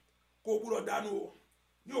ojútù. Kó gbúdọ̀ dànù o.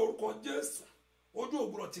 Ní orúkọ Jésù. Ojú ò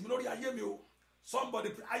gbúdọ̀ tì mí lórí ayé mi o. Somebody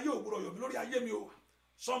pray. Ayé ò gbúdọ̀ yọ̀ mí lórí ayé mi o.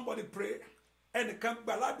 Somebody pray. Ẹnìkan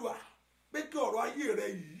gbàládùá pé kí ọ̀rọ̀ ayé rẹ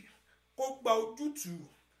yìí kó gba ojútùú.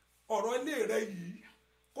 Ọ̀rọ̀ ilé rẹ yìí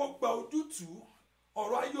kó gba ojútùú.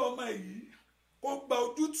 Ọ̀rọ̀ ayé ọmọ yìí kó gba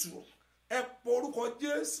ojútùú. Ẹ po orúkọ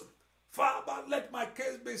Jésù. Father, let my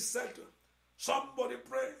case be settled. Somebody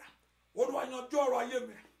pray. Olúwa yanjú ọ̀rọ̀ ayé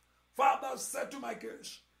mi. Father, settle my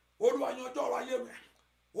case. Olúwa yanjú ọ̀rọ̀ ayé mi.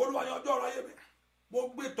 Olúwa yanjú ọ̀rọ̀ ayé mi. Mo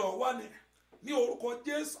gbé tọ̀ wá ni. Ní orúkọ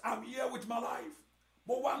Jésù, I'm here with my life.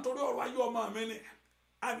 Mo wá nítorí ọ̀rọ̀ ayé ọmọ mi ni.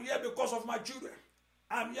 I'm here because of my children.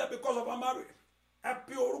 I'm here because of my marriage. Ẹ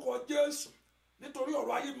pe orúkọ Jésù nítorí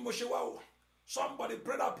ọ̀rọ̀ ayé mi mo ṣe wá o. Somebody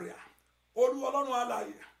pray that prayer. Olúwa Ọlọ́run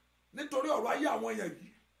alààyè nítorí ọ̀rọ̀ ayé àwọn èèyàn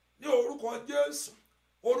yìí ní orúkọ Jésù.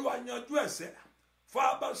 Olúwa yanjú ẹ̀ṣẹ̀.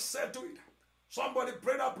 Father, settle it. Somebody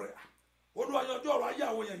pray that prayer. Olúwa yanjú ọ̀rọ̀ ayé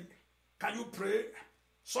àwọn èèyàn yìí. Can you pray?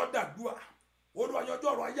 Sọ́dàdúà. Olúwa yanjú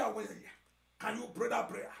ọ̀rọ̀ ayé àwọn èèyàn yìí. Can you pray that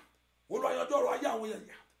prayer? Olúwa yanjú ọ̀rọ̀ ayé àwọn èèyàn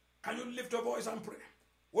yìí. Can you lift your voice and pray?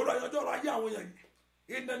 Olúwa yanjú ọ̀rọ̀ ayé àwọn èèyàn yìí.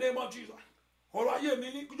 In the name of Jesus. Ọ̀rọ̀ ayé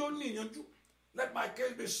mi ní kújọ́ ní ìyanjú. Let my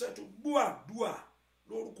case be settled. Dúà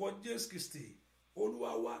lórúkọ Jésù Kristi.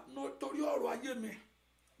 Olúwa wa nítorí ọ̀rọ̀ ayé mi.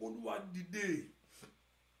 Olúwa dìde.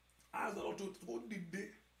 Ask the Lord to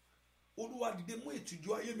dìde. Olúwa dìde mú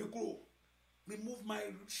ìtìjú ayé mi kúrò. Remove my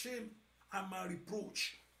shame and my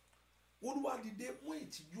reproach. Olúwa dìde mú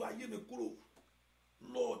ìtìjú ayé mi kúrò.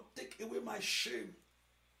 Lord, take away my shame.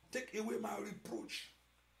 Take away my reproach.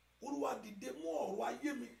 Olúwa dìde mú ọ̀rọ̀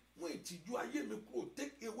ayé mi, mú ìtìjú ayé mi kúrò.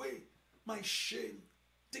 Take away my shame.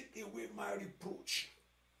 Take away my reproach.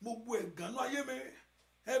 Gbogbo ẹ̀gànú ayé mi.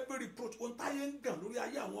 Every reproach. Ohun tí ayé ń gàn lórí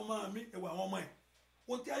ayé àwọn ọmọ mi, ẹwà àwọn ọmọ ẹ̀.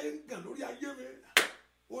 Ohun tí ayé ń gàn lórí ayé mi.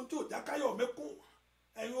 Ohun tí ò já káyọ̀ mi kún.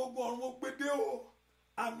 Ẹ̀yin ogun ọ̀run mo gbé dé o.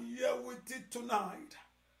 I'm here with it tonight.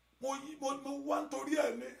 Mo wá nítorí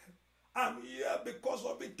ẹ̀ ni. I'm here because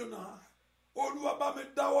of it tonight. Olúwa bá mi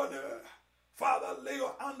dáwọ́ ni. Father, lay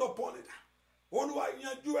your hand upon it. Olúwa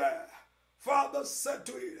yanjú ẹ̀. Father,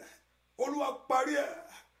 settle it. Olúwa parí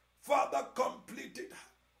ẹ̀. Father, complete it.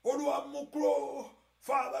 Olúwa mú kúrò.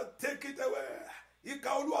 Father, take it away. Ìkà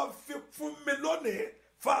Olúwa fi fún mi lónìí.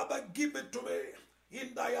 Father, give it to me.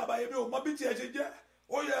 In the name of Jesus.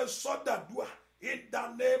 Ó yẹ sọ́dàdúà. In the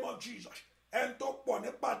name of Jesus. Ẹn tó pọ̀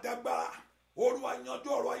nípa dágbára. Olúwa yanjú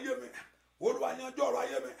ọ̀rọ̀ ayé mi. Olúwa yanjú ọ̀rọ̀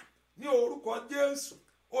ayé mi. Ní orúkọ Jésù.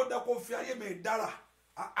 Ó dá kó fi ayé mi dára.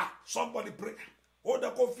 Somebody pray. Ó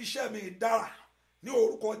dá kó fi iṣẹ́ mi dára. Ní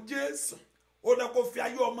orúkọ Jésù. Ó dá kó fi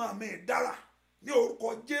ayé ọmọ mi dára. Ní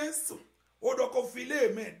orúkọ Jésù. Ó dá kó fi ilé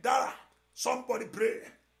mi dára. Somebody pray.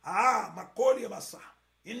 Makoli masa.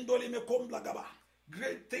 Indoli me komblagaba.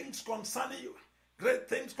 Great things concerning you. Great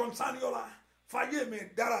things concerning your life. Fàyè mi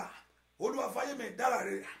dára. Olúwa fàyè mi dára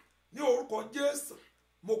rere. Ní orúkọ Jésù.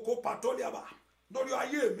 Mo kó patoliaba. Nítorí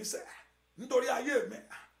ayé mi sẹ́. Nítorí ayé mi.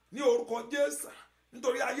 Ní orúkọ Jésù.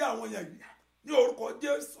 Nítorí ayé àwọn èèyàn yìí. Ní orúkọ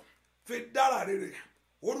Jésù. Fi dára rere.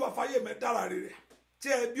 Olúwa fàyè mi dára rere. Tí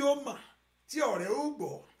ẹbí ó mọ̀. Tí ọ̀rẹ́ ó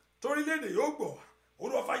gbọ́. Torílẹ̀-èdè yóò gbọ́.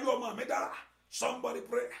 Olúwa fàyè ọmọ mi dára. Somebody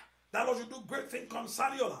pray. That Lord should do great things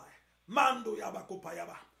concerning your life. Mando yaba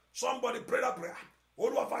kopayaba. Somebody pray that prayer.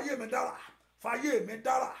 Olúwa fàyè mi dára. Fàyè mi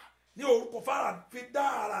dára. Ní orúkọ Fara fi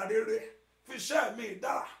dára rere. Fi iṣẹ́ mi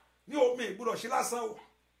dára. Ní omi ìgbúdọ̀ ṣe lásán o.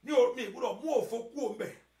 Ní omi ìgbúdọ̀ mú òfo kú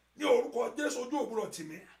òǹbẹ̀. Ní orúkọ Jésù ojú ògbúdọ̀ tì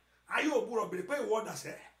mí. Ayé ògbúdọ̀ bèrè pé ìwọ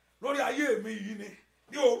dàṣẹ. Lórí ayé mi yìí ni.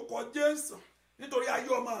 Ní orúkọ Jésù. Nítorí ayé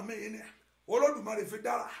ọmọ mi yìí ni. Olódùmarè fi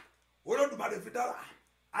dára. Olódùmarè fi dára.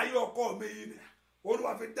 Ayé ọkọ mi yìí ni.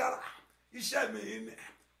 Olúwa fi dára. Iṣẹ́ mi yìí ni.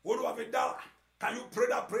 Olúwa fi dára. Can you pray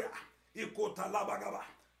that prayer? Ìkòtà lábàgàbà.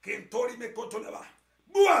 Kì í torí mi kò tó lẹ́bà.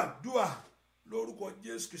 Dúà lórúkọ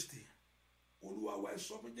Jésù Kristi. Olúwa wa ẹ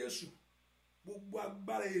sọ fún Jésù. Gbogbo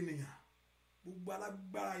agbára ènìyàn. Gbogbo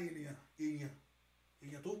alágbára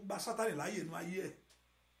èèyàn tó gba Sátánì láyè inú ayé ẹ̀.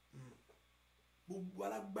 Gbogbo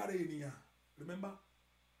alágbára ènìyàn. Remember?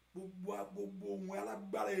 Gbogbo ohun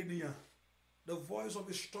alágbára ènìyàn. The voice of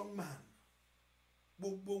a strong man.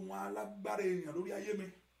 Gbogbo ohun alágbára ènìyàn lórí ayé mi.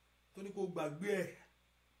 Tó ní kó gbàgbé ẹ̀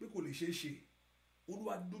pé kò lè ṣeé ṣe.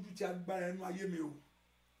 Olúwa dójú ti agbára ẹnu ayé mi o.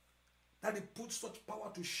 That he put such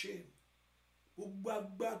power to shame. Gbogbo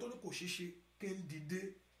agbára tó ní kò ṣeé ṣe kí n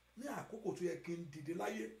dìde ní àkókò tó yẹ kí n dìde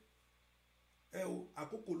láyé.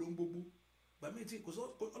 Àkókò ló ń gbogbo. Gbàmí tí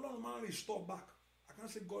Ọlọ́run máa ń restore back. I can't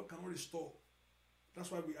say God cannot restore. That's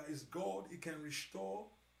why we are his God. He can restore.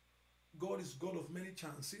 God is God of many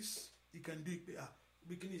chances. He can do it.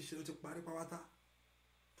 Bí kí ni ìṣẹ̀lẹ̀ ti parí pàwátá.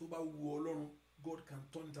 Tó bá wu Ọlọ́run, God can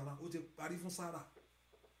turn it around. Ó ti parí fún Sarah.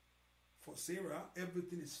 For Sarah,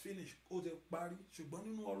 everything is finished. Ó ti parí. Ṣùgbọ́n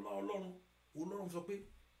nínú Ọlọ́run sọ pé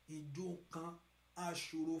ìjó kan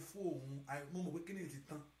aṣòro fún òun. Mo mọ̀ pé kí ni ti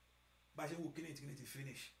tán. Bá ṣe wo kí ni ti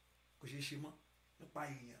finish. Kò ṣeé ṣe mọ́. Nípa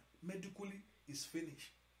èèyàn. Medically is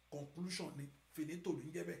finished. Conclusion ni finito ló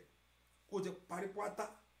ń jẹ́ bẹ́ẹ̀. Ó ti parí pátá.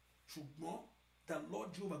 Ṣùgbọ́n the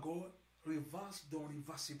Lord Jehovah God reverse the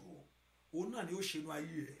unreversible. Òun náà ni ó ṣe inú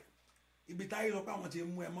ayé ẹ̀. Ibi táyé sọ pé àwọn ti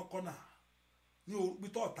mú ẹ mọ́kànnà. Ní ibi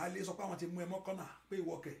tó ọ̀tá ilé sọ pé àwọn ti mú ẹ mọ́kànnà. Pé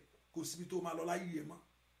ìwọ́kẹ̀ kò síbi tó máa lọ láyé ẹ mọ́.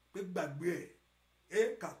 Pé gbàgbé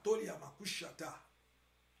ẹ̀. Kàtólì àmàkúṣàtà.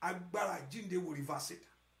 Agbára jíǹde will reverse it.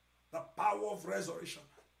 The power of resurrection.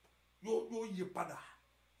 Yóò yí padà.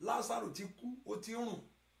 Lásárù ti kú ó ti rùn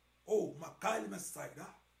ó màkàlì mẹsàìdá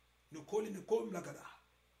nìkólì nìkólì làgàdà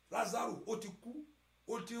Lásárù ó ti kú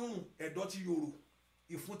ó ti rùn ẹ̀dọ̀ ti yòrò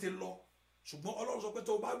ìfun ti lọ ṣùgbọ́n Ọlọ́run sọ pé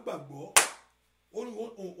tó o bá gbàgbọ́ òun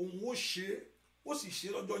ó ṣe ó sì ṣe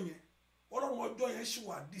lọ́jọ́ yẹn Ọlọ́run ọjọ́ yẹn sì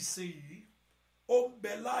wà díṣe yìí ó ń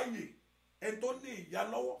bẹ láàyè ẹni tó ní ìyá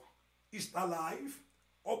lọ́wọ́ is alive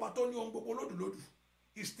ọba tó ní ohun gbogbo lódùlódù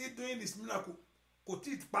is still doing his miracle kò tí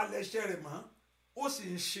ì palẹ̀ iṣẹ́ rẹ̀ mọ́ ó sì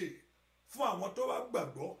ń ṣe fún àwọn tó bá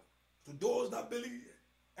gbàgbọ́ to those that believe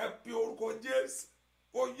ẹ pe orúkọ Jésù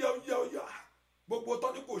ó yá gbogbo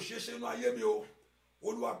tó ní kò ṣeé ṣe inú ayé mi o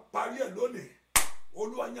Olúwa parí ẹ̀ lónìí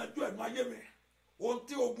Olúwa yanjú ẹ̀ nínú ayé mi ohun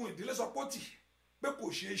tí ogun ìdílé sọ pé pé kò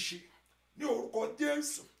ṣeé ṣe ní orúkọ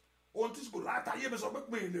Jésù ohun tí kò látàyè mi sọ pé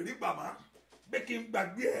mi lè rí gbà má pé kí n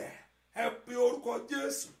gbàgbé ẹ pe orúkọ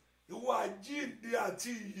Jésù ìwọ àjíǹde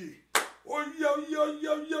àti ìyè ó yá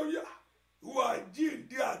ìwọ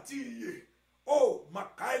àjíǹde àti ìyè ó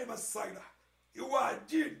màkàí màsáìdà ìwọ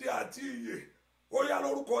àjíǹde àti ìyè ó yá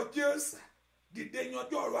lórúkọ Jésù dìde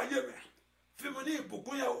yanjú ọ̀rọ̀ ayé mi fi mi ní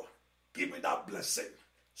ìbùkún yẹn wọ give me that blessing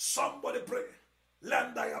somebody pray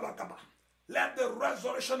let the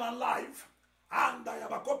resurrection and life and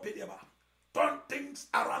turn things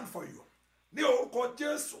around for you ní orúkọ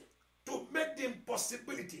Jésù to make the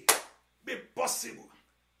impossibility be possible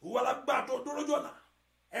wàlágbà tó dúró jọ̀nà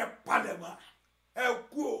ẹ palẹ̀ mọ́ ẹ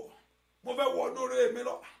kú o mo fẹ́ wọnú rẹ̀ mi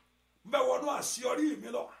lọ mo fẹ́ wọnú àṣeyọrí mi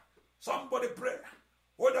lọ somebody pray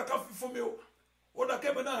ó dà ká fi fún mi o ó dà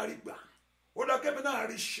kẹ́mi náà rí gbà ó dà kẹ́mi náà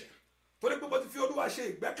rí ṣe torí pé mo ti fi Olúwa ṣe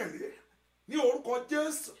ìgbẹ́kẹ̀lé ní orúkọ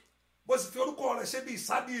Jésù mo sì fi orúkọ rẹ̀ ṣe bí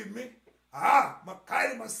ìsádi mi màkàí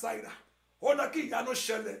màsáìdà ó dà kí ìyanu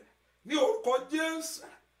ṣẹlẹ̀ ní orúkọ Jésù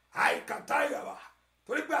àìkàtàyàwá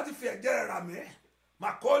torí pé a ti fi ẹ̀jẹ̀ rẹ̀ rà mí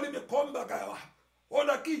màkọ́lì mi kọ́ ń bàgà wá ó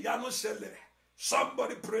dà kí ìyanu ṣẹlẹ̀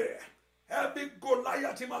somebody pray every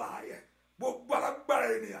Goliath malaye gbogbo alágbára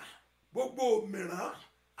ènìyàn gbogbo òmìrán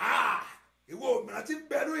ìwọ òmìrán tí ń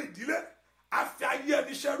bẹ̀rù ìdílé àfi ayé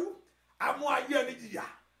ẹni ṣẹrú àmú ayé ẹni jìyà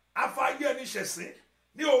àfi ayé ẹni ṣẹ̀sín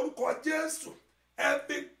ní orúkọ Jésù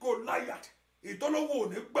every Goliath ìtọ́lọ́wọ́ ò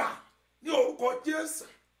ní gbà ní orúkọ Jésù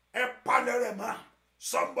ẹ palẹ̀ rẹ̀ mọ́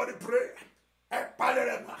somebody pray ẹ palẹ̀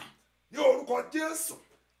rẹ̀ mọ́ ní orúkọ Jésù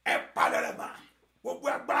ẹ palẹ̀ rẹ̀ mọ́ gbogbo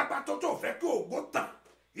agbára tó fẹ́ kí ògbó tàn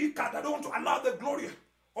ìkàdá don't allow the glory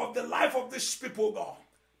of the life of these people God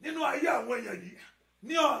nínú ayé àwọn èèyàn yìí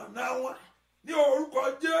ní ọ̀nà wọn ní orúkọ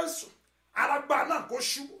Jésù alágbára náà kó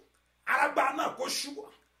ṣubú alágbára náà kó ṣubú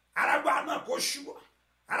alágbára náà kó ṣubú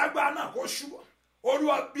alágbára náà kó ṣubú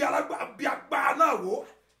Olúwa bí agbára náà wò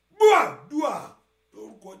gbúàdúà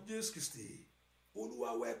lórúkọ Jésù Kristi Olúwa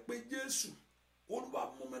wẹ pé Jésù Olúwa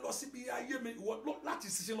mú mi lọ síbi ayé mi ìwọ láti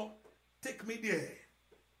ṣiṣẹ́ lọ take me there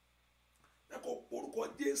ẹ kọ orúkọ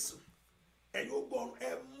Jésù ẹ̀yin ó gbọ́n ẹ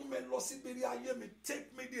mú mi lọ síbi ayé mi take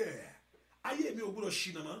me there ayé mi ò gbọ́dọ̀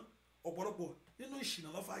ṣìnà mọ́ ọ̀pọ̀lọpọ̀ nínú ìṣìnà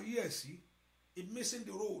lọ́fà ayé ẹ̀ sí it missing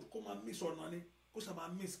the road kó máa miss ọ̀nà ni kó sàmà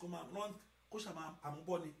miss kó máa run kó sàmà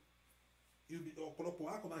àmúbọ́ ni ọ̀pọ̀lọpọ̀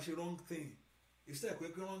a kò máa ṣe wrong thing instead pé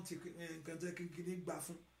kí wrong thing nǹkan tẹ́ kíkiri gbà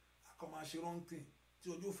fún a kò máa ṣe wrong thing tí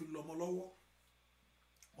ojú ò fi lọ́mọ lọ́wọ́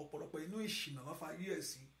ọ̀pọ̀lọpọ̀ inú ìṣìnà lọ́fà ayé ẹ̀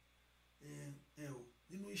sí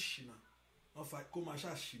nínú ìṣìnà lọ́fà kó máa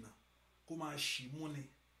ṣàṣìnà kó máa ṣì mú ni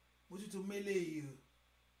mo ti tún mélé yìí o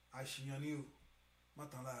àṣìyàn ni o má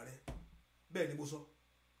tàn lára rẹ bẹ́ẹ̀ ni mo sọ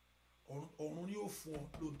ọ̀run ni yóò fún ọ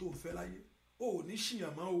lóhun tó ń fẹ́ láyé o ò ní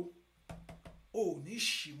ṣìyàn mọ́ o ò ní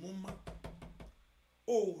ṣì mú mọ́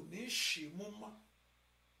o ò ní ṣì mú mọ́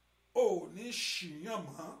o ò ní ṣìyàn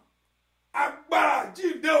mọ́ agbára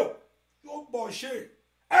jíǹde o yóò bọ̀ ṣe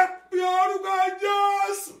ẹ pe orúkọ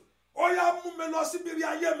Jésù ó yá mú mi lọ síbi rí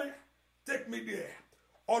ayé mi take me there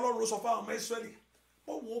Ọlọ́run ló sọ fún àwọn ọmọ Ísírẹ́lì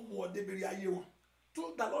ó wọ́n mú ọ débi rí ayé wọn.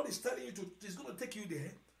 So the Lord is telling you he's going to take you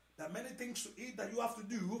there. There are many things to eat that you have to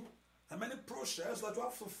do. There are many processes that you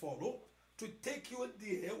have to follow to take you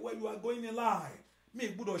there where you are going in life. Mi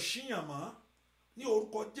gbọ́dọ̀ ṣìyàn mọ́ ní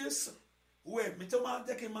orúkọ Jésù. Wo ẹ̀mí tó máa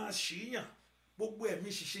jẹ́ kí n máa ṣìyàn gbogbo ẹ̀mí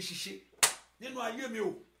ṣiṣẹ́ nínú ayé mi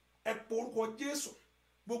o. Ẹ po orúkọ Jésù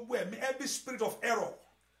gbogbo ẹ̀mí every spirit of error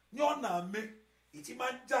ní ọ̀nà mi ìtì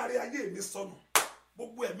máa ń járe ayé mi sọnù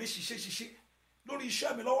gbogbo ẹ̀mí ṣiṣẹ́ lórí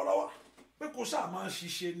iṣẹ́ mi lọ́wọ́lọ́wọ́. Pé kò sáà máa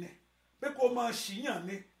ṣiṣẹ́ ni pé kò máa ṣìyàn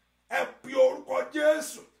ni ẹ pe orúkọ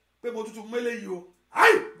Jésù pé mo tuntun mélé yìí o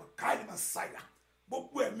màkàlì màsáyà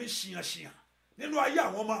gbogbo ẹ̀mí ṣìyàn nínú ayé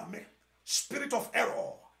àwọn ọmọ mi spirit of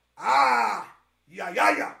error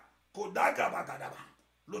yàyàyà kò dá gàbàgàdàbà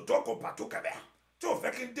lòtọ́ kò pàtó kẹbẹ tí ò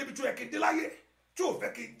fẹ́ kí n débi tí ó yẹ kí n dé láyé tí ò fẹ́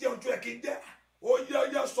kí n jẹun tí ó yẹ kí n jẹ ó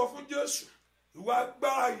yẹ sọ fún Jésù ìwà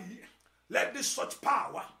agbára yìí let this such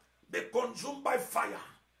power be consumed by fire.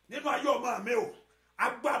 Nínú ayé ọmọ mi o,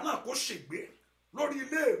 agbára náà kó ṣègbé lórí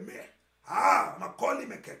ilé mi. Makoli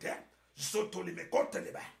mekete, zotoli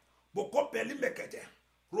mekoteleba, bokopeli mekete,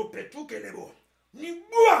 ropetukelebo. Ní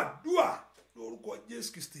gbàdúrà lórúkọ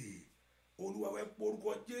Jésù Kristi. Olúwa wẹ́ pé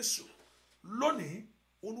orúkọ Jésù. Lónìí,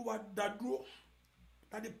 Olúwa dá dúró.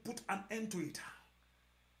 That they put an end to it.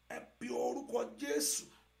 Ẹ pe orúkọ Jésù.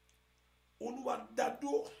 Olúwa dá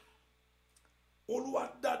dúró. Olúwa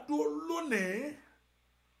dá dúró lónìí.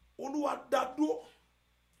 Olúwa dá dúró.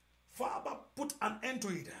 Father, put an end to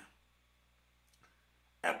it.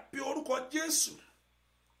 Ẹ pe orúkọ Jésù.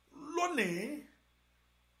 Lónìí,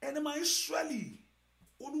 ẹni máa Ísírẹ́lì.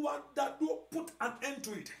 Olúwa dá dúró, put an end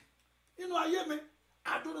to it. Nínú ayé mi,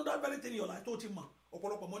 I don't know that very thing in your life. Tó ti mọ̀,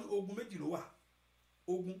 ọ̀pọ̀lọpọ̀ mọ̀ ní ogun méjì ló wà.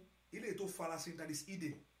 Ogun, ilé tó farasin, that is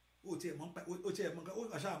hidden. Ó tiẹ̀ mọ̀ nǹkan, ó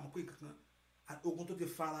àṣà àmọ̀ pé kankan. Ogun tó ti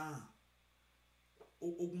farahàn.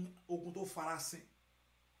 Ogun tó farasin.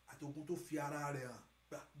 Àti ogun tó fi ara rẹ̀ hàn.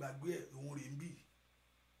 Gbàgbé ẹ̀ òun rè ń bì.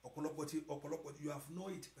 Ọ̀pọ̀lọpọ̀ you have know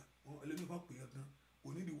it. Ẹlẹ́ni kan pè é gan.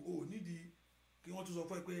 Ó nídìí kí wọ́n tún sọ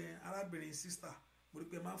fún ẹ pé arábìnrin sister mo rí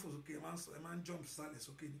pé ẹ máa ń fò sókè ẹ máa ń jump sálẹ̀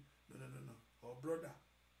sókè ni no or brother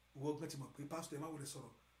ìwọ gan ti mọ̀ pé pastor ẹ máa wọlé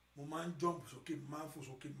sọ̀rọ̀ mo máa ń jump sókè mo máa ń fò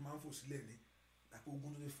sókè mo máa ń fò sílẹ̀ ni dàpọ̀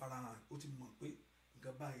ogun tó ti fara hàn ó ti mọ̀ pé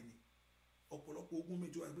nǹkan báyìí ni ọ̀pọ̀lọpọ̀ ogun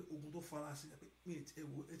méjì wà pé ogun tó fara sí pé mi ì tiẹ̀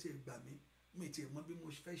wo ẹ tiẹ̀ gbà mí mi ì tiẹ̀ mọ̀ bí mo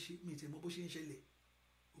fẹ́ ṣe mi ì tiẹ̀ mọ̀ bó ṣe ń ṣẹlẹ̀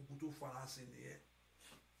ogun tó fara sí nìyẹn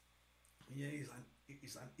ìyẹn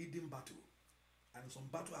is an hidden battle and some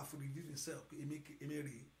battle have revealed himself pé èmi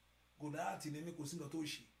rèé Gòláyátì ni èmi kò sí nǹkan tó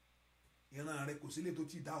ṣe ìran rẹ kò sí lè tó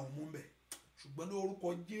ti dá òun mú bẹ̀ ṣùgbọ́n ní orúkọ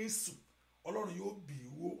Jésù Ọlọ́run yóò bì í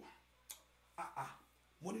wó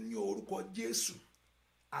mo ní orúkọ Jésù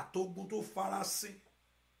àtogun tó farasin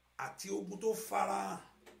àti ogun tó farahàn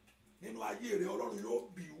nínú ayé rẹ Ọlọ́run yóò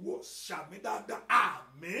bì í wó ṣàmì dáadáa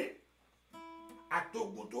àmín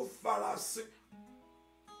àtogun tó farasin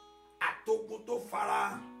àtogun tó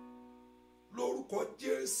farahàn lórúkọ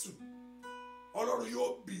Jésù Ọlọ́run yóò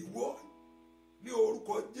bì í wó ní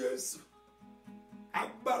orúkọ Jésù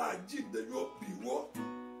agbára jíǹde yóò bì í wó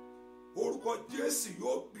orúkọ Jésù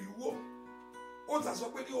yóò bì í wó ó sà sọ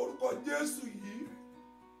pé ní orúkọ Jésù yìí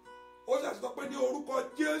ó sà sọ pé ní orúkọ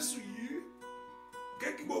Jésù yìí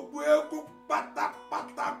kéèkì gbogbo eégún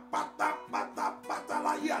pátápátá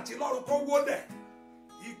láyé àti lọ́run kó wólẹ̀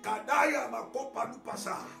ìkàdáyà máa kó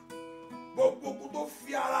palúpàṣà gbogbo ogun tó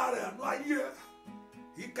fi ara rẹ̀ nú ayé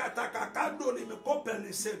ìkàtàkàkàndò ni mi kó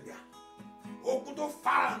pẹ̀lẹ́ sẹ́gbà ogun tó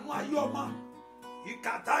fara nú ayé ọmọ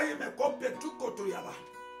ìkàtàyè mi kó pẹ̀tùkòtò yàrá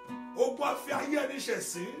ogun àfi ayé ẹni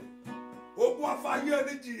ṣẹ̀sín ogun àfi ayé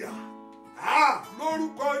ẹni jìyà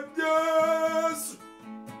lórúkọ Jésù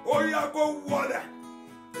ó yá kó wọlé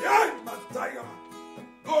màtáyà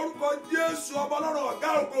lórúkọ Jésù ọba Ọlọ́run ọ̀gá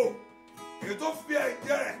ògo èyí tó fi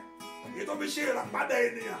ẹ̀jẹ̀ rẹ̀ èyí tó fi ṣe ìràpadà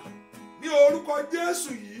ènìyàn ní orúkọ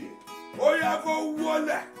Jésù yìí ó yá kó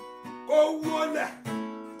wọlé kó wọlé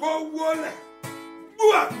kó wọlé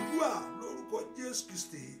gbúà lórúkọ Jésù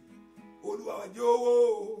Kristi Olúwa wa jọ̀wọ́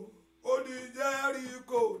ó di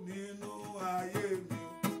Jẹ́ríkò nínú ayé mi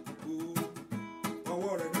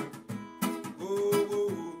ọwọ́ rẹ̀ náà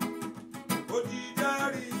ó di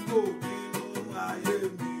Jẹ́ríkò nínú ayé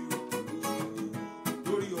mi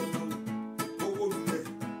lórí ọmọ owó lulẹ̀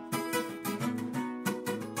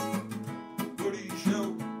lórí iṣẹ́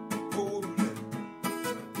owó lulẹ̀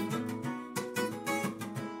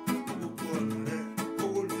gbogbo ọ̀nà rẹ̀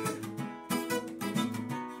owó lulẹ̀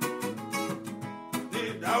ní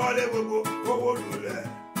ìdáwọ́lé gbogbo owó lulẹ̀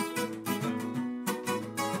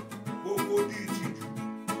gbogbo ní ìtìjú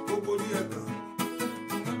gbogbo ní ẹ̀gàn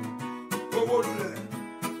owó lulẹ̀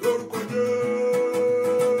lórúkọ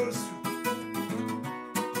Jésù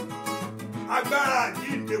agbára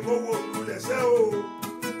àjíǹde gbogbo lulẹ̀ sẹ́ ó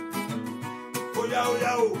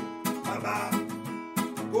yá o bàbá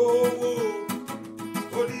owó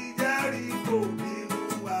oníjẹ́ríkò nínú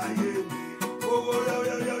ayé mi owó yá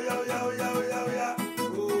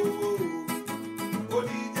owó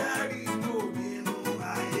oníjẹ́ríkò nínú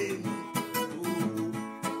ayé mi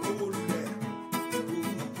owó lulẹ̀ owó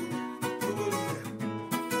lulẹ̀ owó lulẹ̀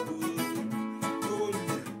owó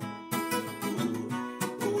lulẹ̀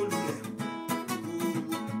owó lulẹ̀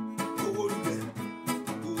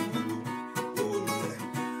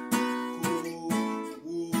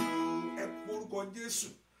Jésù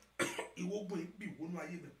ìwógun ìbí ìwónú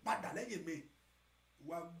ayé mi padà lẹ́yìn mi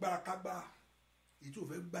ìwà agbára kágbára èyí tó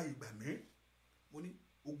fẹ́ gba ìgbà mi mo ní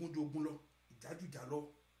ogun ju ogun lọ ìjà ju ìjà lọ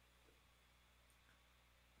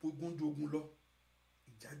ogun ju ogun lọ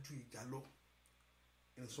ìjà ju ìjà lọ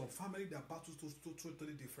In some family, their battles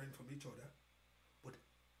totally different from each other.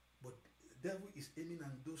 But the devil is aiming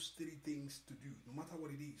at those three things to do, no matter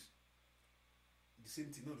what it is. The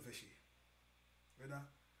same thing, not the fish. Whether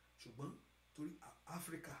ṣùgbọ́n torí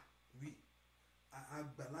Africa we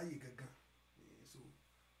àgbàláyè gangan, so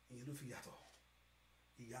ìyẹn ló fi yàtọ̀.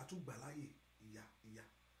 Ìyá tó gbàláyè ìyá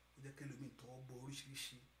ó jẹ́ kẹ́lómi tọ́ bọ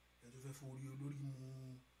oríṣiríṣi ẹni tó fẹ́ fún orí olórí mu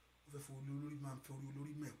ó fẹ́ fún orí olórí máa ń fẹ́ orí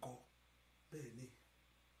olórí mẹ́kọ́ bẹ́ẹ̀ ni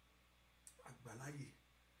àgbàláyè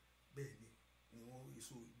bẹ́ẹ̀ ni wọ́n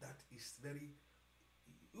so that is very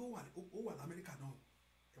ó wà l'Amẹ́ríkà náà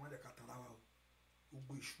ẹ má jẹ́ ká tara wa o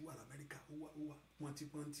gbogbo ìṣú wà l'Amẹ́ríkà ó wà pọ́ntí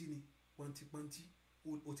ni pọ́ntí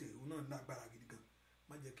ó ti ẹ̀rọ náà lágbára gidi gan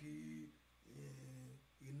má jẹ́ kí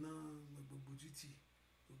iná gbogbo títì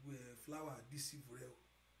gbogbo flower deceive rẹ o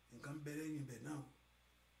nǹkan bẹ lẹ́yìn ibẹ̀ náà o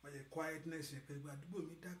má jẹ́ quietness yẹn pé àdúgbò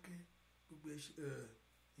mi dákẹ́ gbogbo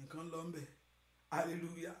nǹkan lọ ń bẹ̀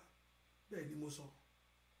hallelujah bẹ́ẹ̀ ni mo sọ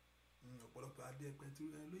ọ̀pọ̀lọpọ̀ adé ẹ̀pẹ́ tí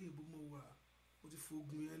lóyìnbó mọ̀ wá ó ti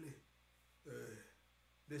fogun yẹn lẹ̀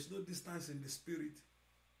there is no distance in the spirit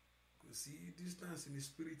kò sí distance in the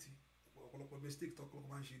spirit ọ̀pọ̀lọpọ̀ mistake tọ́kọ̀lọpọ̀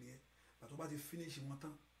máa ń ṣe nìyẹn pàtó bá ti finish wọn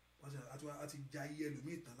tán a ti ja iye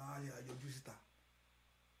ẹlòmíì tán láàyè àyọjú síta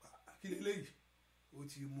kí lélẹ́yìí ó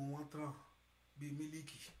ti mú wọn tán bíi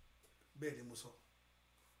mílíkì bẹ́ẹ̀ ni mo sọ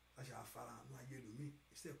láṣà àfarahàn ayé ẹlòmíì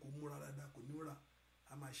iṣẹ́ kò múra dáadáa kò ní múra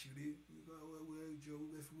a máa ṣeré wẹ́wẹ́ jọ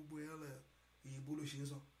wẹ́wẹ́ fi gbogbo yẹn lẹ̀ ìyìnbó ló ṣe ń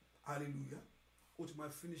sọ hallelujah ó ti máa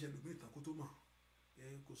finish ẹlòmíì tán kó tó mọ̀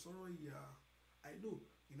kò sọ̀rọ̀ ìyá I know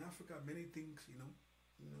in Africa many things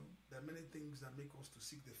there are many things that make us to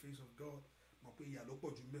seek the face of God mọ̀ pé ìyà ló pọ̀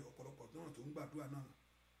jù mẹ́ ọ̀pọ̀lọpọ̀ náà tó ń gbàdúrà náà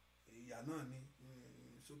ìyà náà ni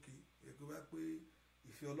sókè èkó bá pé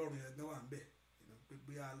ìfẹ́ Ọlọ́run yẹn gan wà ń bẹ̀ pé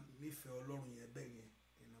bí a nífẹ̀ẹ́ Ọlọ́run yẹn bẹ́ẹ̀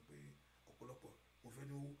yẹn pé ọ̀pọ̀lọpọ̀ mo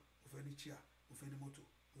fẹ́ ní chair mo fẹ́ ní mọ́tò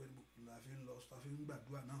mo fẹ́ ní la fi ń lọ la fi ń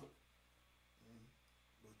gbàdúrà náà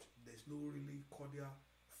but there is no really cordial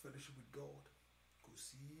fellowship with God kò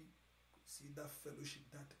sí that fellowship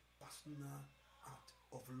that personal act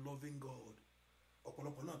of loving God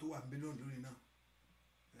ọ̀pọ̀lọpọ̀ náà tó wà mílíọ̀nù lónìí náà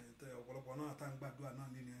ọ̀pọ̀lọpọ̀ náà tá à ń gbàdúrà náà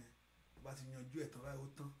nínú ẹ̀ tó bá ti yanjú ẹ̀ tán báyìí ó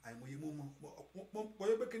tán àìmọye mo mọ̀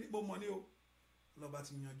pọ̀yọ́ pé kíní mo mọ̀ ní o lọ́ba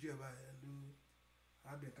ti yanjú ẹ̀ báyìí ló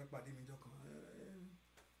arábìnrin kan pàdé mi jọ kan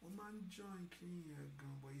mo máa ń join kíní yẹn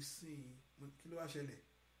gan bọ̀ ìsìn kí ló wá ṣẹlẹ̀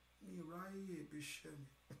mi ráyè ibi iṣẹ́ mi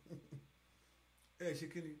ṣe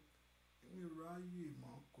kíni mi ráyè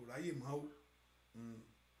mọ́ kò ráyè mọ́ o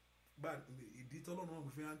gba ìdí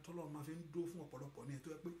tọ́lọ́run máa fi ń dó fún ọ̀pọ̀lọpọ̀ ní ẹ̀ tó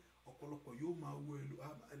yẹ pé ọ̀pọ̀lọpọ̀ yóò máa wo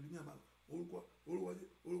ẹlòmíà máa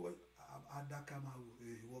orúkọ adaka máa wò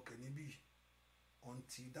ìwọ kẹ́ni bí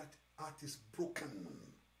until that heart is broken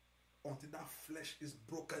until that flesh is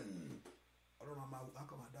broken ọlọ́run máa wò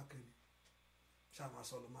akọ̀ máa dákẹ́ ni ṣáà máa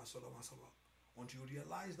sọ̀rọ̀ until you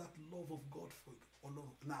realize that love of God for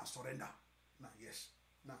ọlọ́run now surrender now yes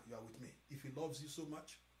now you are with me if he loves you so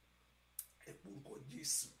much ẹ pé orúkọ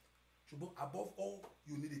Jésù. But above all,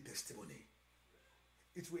 you need a testimony.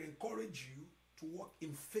 It will encourage you to walk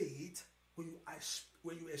in faith when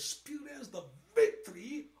you experience the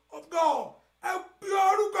victory of God. Ẹ bí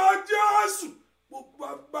orúkọ Jésù. Gbogbo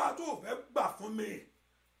agbára tó fẹ́ gbà fún mi.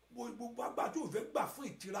 Gbogbo agbára tó fẹ́ gbà fún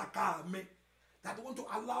ìtiraka mi. That want to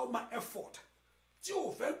allow my effort. Tí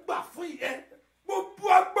o fẹ́ gbà fún ìyẹn. Gbogbo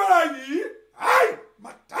agbára yìí. Ai!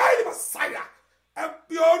 Màtáìlì Màsáyà. Ẹ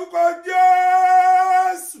bí orúkọ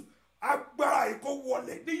Jésù. Agbára ìkó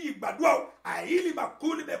wọlé ní ìgbàdúrà àìlì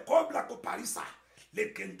màkúlì mẹ kọ́bìlà kó parisa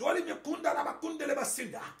lèkèntọ́lì mi kúndà làbà kúndẹ̀lẹ̀ bá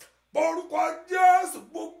sìndà bọ́ọ̀rùkọ Jésù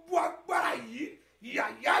gbogbo agbára yìí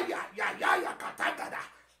yàyàyà kàtàgàdà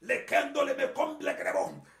lèkèntọ́lì mi kọ́bìlà kẹrẹ́bọ̀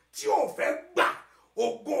tí o fẹ́ gbà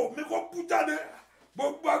ògo mi kó bú jáde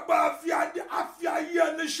gbogbo agbára àfi ayé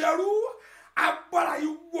ẹni ṣẹrú agbára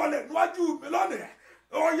yìí wọlé níwájú mi lónìí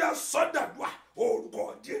ó yá sọ́dàdúà. Orúkọ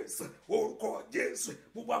Jésù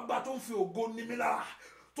gbogbo agbá tó ń fi ògo ní mi lára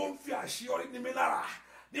tó ń fi àṣeyọrí ní mi lára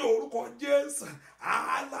ní orúkọ Jésù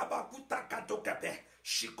alábàkúta kàtókẹtẹ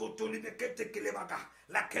ṣìkòtò ní kétékèlé bàgà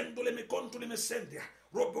làkẹ́ńdólé mi kọ́ńtólé mi sẹ́ndìà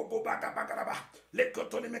robogo bàgàbàgàbà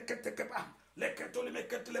lẹ́kọ̀tólé mi kétékèbà lẹ́kẹ̀tólé mi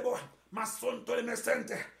kétélébọ̀ màsọ̀ntólé mi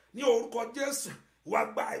sẹ́ndìà ní orúkọ Jésù wàá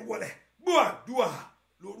gba ìwọlé gbọ́ àdúrà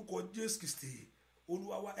lórúkọ Jésù Kristi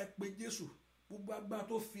Olúwa wa ẹ pé Jésù gbogbo agbá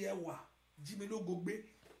tó fi ẹwà Jimmy no go gbé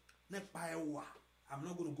nípa ẹwà. I'm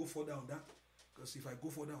not going to go further on that because if I go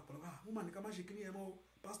further mo máa ní ká má ṣe kíní ẹ mọ́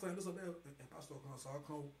pastor ẹ ló sọ bẹ́ẹ̀ pastor kan sọ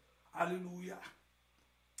kan o hallelujah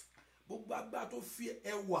gbogbo agbá tó fi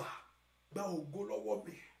ẹwà gba ògo lọ́wọ́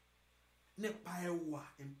mi nípa ẹwà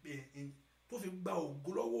tó fi gba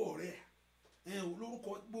ògo lọ́wọ́ rẹ̀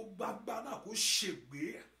lórúkọ gbogbo agbára náà kó ṣègbé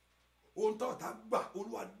ohun tó ọ̀tá gbà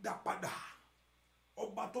Olúwa dá padà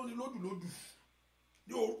ọba tó ní lódùlódù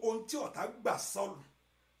ní ohun tí ọ̀tá gbà sọnù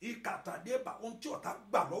ìkàtàdébà ohun tí ọ̀tá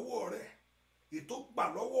gbà lọ́wọ́ rẹ̀ ètò gbà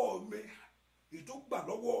lọ́wọ́ mi ètò gbà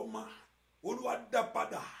lọ́wọ́ ọmọ Olúwa dá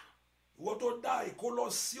padà ìwọ tó dá ìkólọ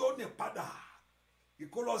Síónì padà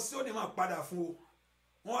ìkólọ Síónì máa padà fún o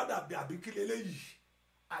wọn wá dàbí àbíkílẹ̀ eléyìí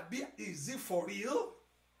àbí is it for real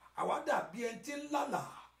àwa dàbí ẹni tí ń lálà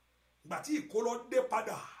gbà tí ìkólọ dé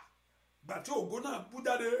padà gbà tí ògo náà bú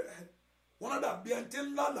jáde wọn náà dàbí ẹni tí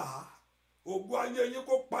ń lálà ògo ayé yín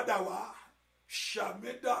kó padà wá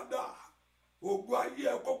ṣàmì dáadáa ògo ayé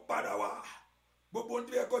ẹ kó padà wá gbogbo ohun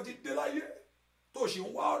tí ẹ kó ti dé láyé tó ṣe ń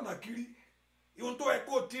wá ọ̀nà kiri ihun tó ẹ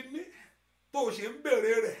kó ti ní tó ṣe ń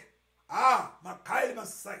béèrè rẹ̀ makaeli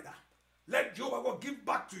masaida let Jehovah God give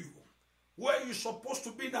back to you where you supposed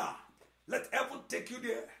to be now. Let heaven take you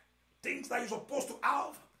there. Things that you're supposed to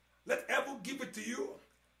have, let heaven give it to you.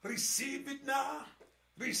 Receive it now.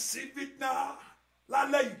 Receive it now.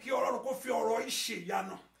 Lálẹ́ yìí kí Ọlọ́run kó fi ọ̀rọ̀ yìí ṣe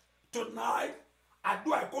ìyanu. Tonight,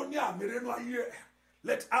 àdúrà kó ní àmì rẹ̀ ayé.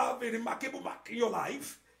 Let have a remarkable mark in your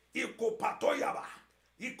life. Iko patoyaba.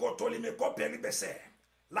 Iko tolimeko pelibese.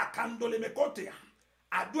 Lakando lemekotea.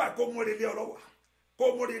 Àdúrà kó mú relé ọlọ́wà.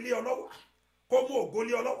 Kó mú relé ọlọ́wà. Kó mú ògo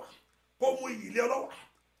lé ọlọ́wà. Kó mú iyì lé ọlọ́wà.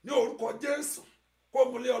 Ní orúkọ Jésù. Kó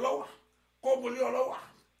mú lé ọlọ́wà. Kó mú lé ọlọ́wà.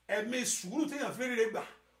 Ẹ̀mí sùúrù tí yàn fi rere gbà.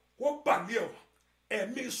 Kó bà lé ọ.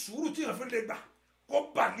 Ẹ̀mí sùúrù tí yàn fi rere gbà. Kó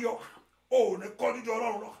bà lé ọ. O ní kọ́ níjọ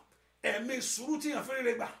Ọlọ́run lọ. Ẹ̀mí sùúrù tí yàn fi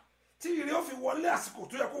rere gbà. Tí ire ó fi wọlé àsìkò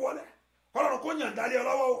tó yẹ kó wọlé. Kọ́lọ́run kó yàn dálé ọ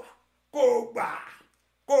lọ́wọ́. Kó gbà.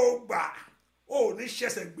 Kó gbà. O ní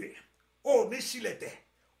ṣẹ̀ṣẹ̀ gbé. O ní ṣílẹ̀tẹ̀.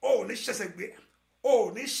 O ní ṣẹ̀ṣẹ̀ gbé.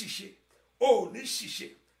 O ní ṣìṣe. O ní ṣìṣe.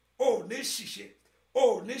 O ní ṣìṣe.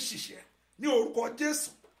 O ní ṣìṣe. Ní orúkọ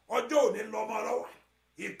Jésù. Ọjọ́ òní lọ́mọ lọ́wọ́.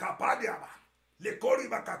 Ìkàpàdé àbá. Lè kórè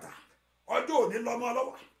bàkàtà. Ọjọ́ òní lọ́mọ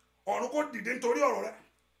lọ́wọ́. Ọ̀run kó dìde nítorí ọ̀rọ̀ rẹ.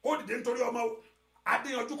 Kó dìde nítorí ọmọ o.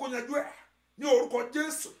 Adéyanjú kó yanjú ẹ̀. Ní orúkọ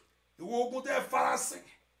Jésù. Ìwọ ogun tẹ́ farasin.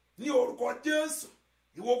 Ní orúkọ Jésù.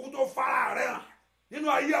 Ìwọ ogun tó fara rẹ hàn. Nínú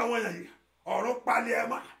ayé àwọn èèyàn yìí. Ọ̀run palẹ̀ ẹ̀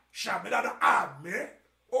mọ́. Ṣàmì dáadáa. Àmín.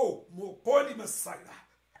 O mo kọ́lì mẹ́sàgà.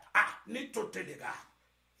 Ní tòtẹ́lẹ̀gà.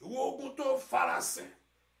 Ìwọ ogun tó farasin.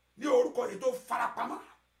 Ní orúkọ yìí tó farapamọ́.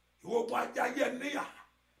 Ìwọ ogun ajáyé níyà.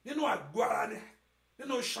 Nínú àgọ́ ara ni.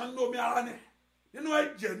 Nínú ṣàn omi ara ni. Nínú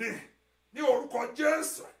ẹ̀jẹ̀ ni. Ní orúkọ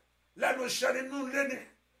Jésù. Lẹ́nu iṣẹ́ nínú ilé ni.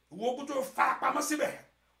 Ìwọ ogun tó farapamọ́ síbẹ̀.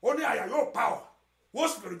 Ó ní àyà yóò pa ọ́. Wọ́n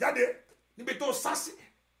sì bẹ̀rù jáde níbi tó sásì.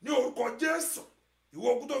 Ní orúkọ Jésù. Ìwọ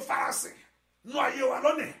ogun tó farasin. Nínú ayé wa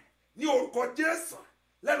lónìí. Ní orúkọ Jésù.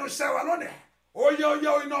 Lẹ́nu iṣẹ́ wa lónìí. Ó yẹ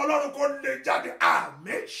iná Ọlọ́run kó lè jáde.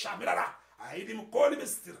 Àmín. Ṣàmì dára. Àìdí kò ní bí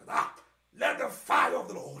sèrè. Let the fire of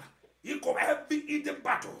the Lord equal every hidden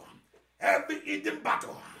battle. Every hidden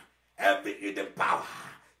battle. Every hidden power.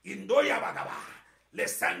 Indoya bagaba. Le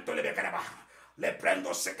santo le bekaraba. Le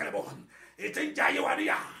prendo sekelebo. Ìtìjà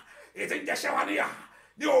yíwáníyà. Ìtìjà ṣẹwáníyà.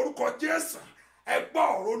 Ní orúkọ Jésù. Ẹ gbọ́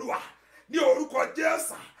ọ̀rọ̀ Olúwa. Ní orúkọ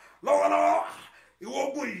Jésù. Lọ́wọ́lọ́wọ́. Ìwọ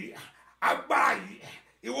ogun yìí. Agbára yìí.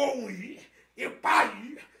 Ìwọ ohun yìí. Ipá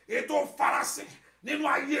yìí. Ètò farasin. Nínú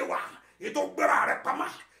ayé wa. Ètò gbéra rẹ̀ pamọ́.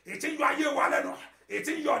 Ètò yọ ayé wa lẹ́nu.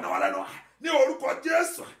 Ètò yọ ọ̀nà wa lẹ́nu. Ní orúkọ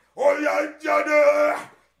Jésù. Ó yá jáde.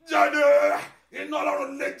 Jáde. Iná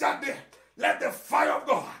Ọlọ́run lè jáde. Let the fire of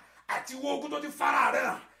God. Àti wo ogun tó ti fara rẹ̀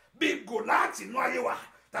hàn. Bí Goliath inú ayé wa.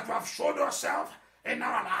 That we have showed ourselves in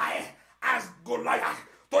our life as Goliath.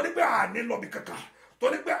 Torí pé àní lọ bí kankan.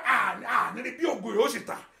 Torí pé àní rí bí ògùn yóò sì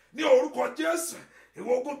tàn. Ní orúkọ Jésù.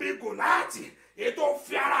 Ìwọ ogun bí Goliath. Ètò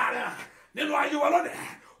fi ara rẹ̀ hàn. Nínú ayé wa lónìí.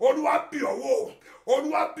 Olúwa bí ọwọ́.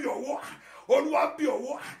 Olúwa bí ọwọ́. Olúwa bí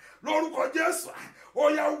ọwọ́. Lórúkọ Jésù. Ó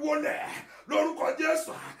yá wólẹ̀. Lórúkọ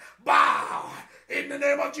Jésù. Bow. In the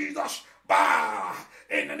name of Jesus. Bow.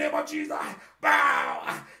 In the name of Jesus. Bow.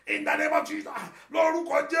 In the name of Jesus.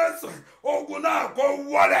 Lórúkọ Jésù. Ogun náà kó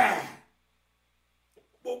wọlẹ̀.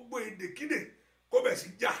 Gbogbo èdèkídè kó bẹ̀ sí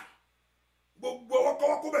jà. Gbogbo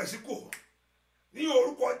ọwọ́kọ́wọ́ kó bẹ̀ sí kò. Ní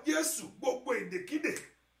orúkọ Jésù. Gbogbo èdèkídè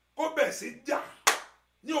kó bẹ̀ sí jà.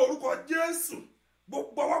 Ní orúkọ Jésù.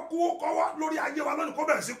 Gbogbo ọwọ́kọ́wọ́ lórí ayé wa lónìí kó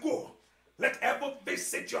bẹ̀ sí kò. Let heaven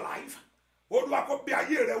visit your life. Olúwa kó bí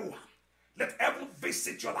ayé rẹ wò. Let heaven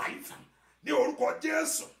visit your life. Ní orúkọ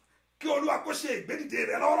Jésù. Kí Olúwa kó ṣe ìgbédìde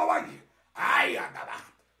rẹ lọ́wọ́lọ́wọ́ yìí. Àyàgàbà.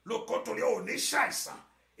 Lókòtòlé ò ní ṣàìsàn.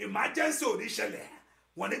 Emergency ò ní ṣẹlẹ̀.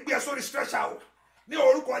 Wọ́n ní gbé ẹ sórí stretcher o. Ní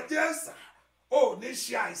orúkọ Jésù. Ò ní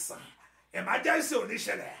ṣe àìsàn. Emergency ò ní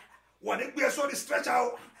ṣẹlẹ̀. Wọ́n ní gbé ẹ sórí stretcher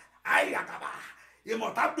o. Àyàgàbà.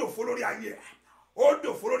 Ìmọ̀ta dòfo lórí ayé. Ó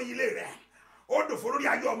dòfo lórí ilé rẹ. Ó dòfo lórí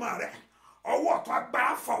ayé ọmọ rẹ. ọwọ́ ọ̀tún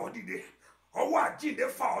agbára fà ọ́ dìde, ọwọ́ àjíǹde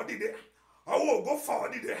fà ọ́ dìde, ọwọ́ ògo fà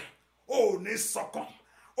ọ́ dìde. O ò ní sọkàn,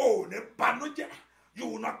 o ò ní banújẹ́, you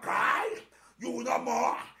will not cry, you will not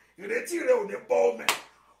mourn. Ìrètí rẹ ò ní bọ́ omi,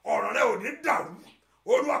 ọ̀rọ̀ rẹ ò ní dàrú.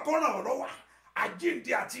 Olúwa kó ràn ọ́ lọ́wọ́,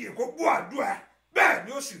 àjíǹde àti ìyè kó gbọ́ àdúrà, bẹ́ẹ̀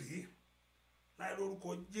ni ó sì rí. Láì lórúkọ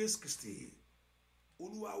Jésù Kristi,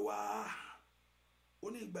 Olúwa wá. Ó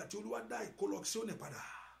ní ìgbà tí Olúwa dá ìkólọ Síónì padà,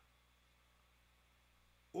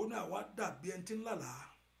 ó ní àwa dàbí ẹni tí ń lálàá.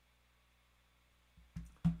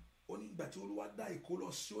 Ó ní ìgbà tí Olúwa dá ìkólọ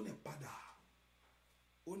Síónì padà,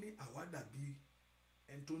 ó ní àwa dàbí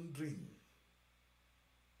ẹni tó ń dream.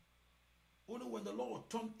 Only when the Lord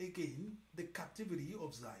turned again the captivity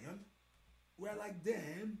of Zion, we are like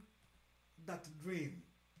them that dream.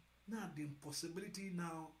 Now the impossibility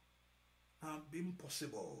now being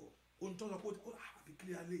possible. Ohun tó ń sọ pé àbí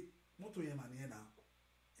clearly mọ́tò yẹn mà nìyẹn náà.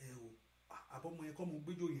 Àbọ̀mọ̀ yẹn kọ́ mo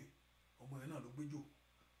gbẹ́jọ́ yẹn, ọmọ yẹn náà ló gbẹ́jọ́.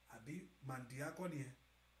 Àbí màndìá kọ́ nìyẹn,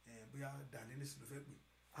 bóyá dàlẹ́lẹ́ sì ló fẹ́ pè.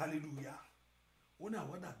 Hallelujah. Ó ní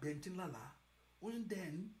àwọn dàbí ẹni tí ń lálàá. Only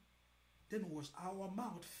then was our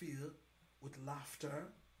mouth filled with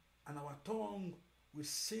laughter and our tongue with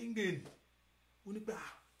singing. Ó ní pé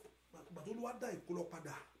bàtà Olúwa dá ìkólọ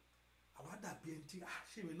padà, àwa dàbí ẹni tí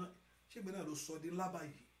ṣé mi náà ló sọ di ńlá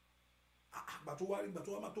báyìí. Bàtà wá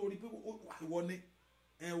máa tó rí pé ìwọ ni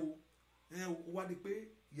wá di pé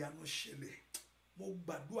ìyanu ṣẹlẹ̀. Mo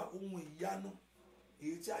gbàdúrà ohun ìyanu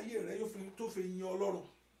èyí tí ayé rẹ yóò tó fi yin Ọlọ́run,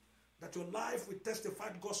 that your life will testify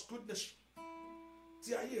God's goodness.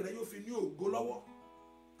 Tí ayé rẹ yóò fi ní ògo lọ́wọ́.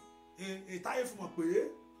 Ìtayé fún mọ̀ pé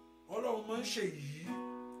Ọlọ́run máa ń ṣe yìí.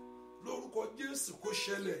 Lórúkọ Jésù kó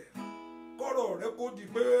ṣẹlẹ̀, kọ́rọ̀ rẹ kó di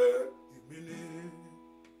pé èmi ni,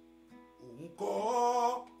 òun kọ́,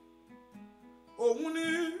 òun ni,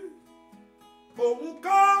 òun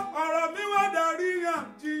kọ́, ọ̀rọ̀ mi wá darí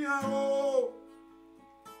yànjiyàn o.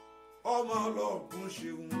 Ọmọ Ọlọ́run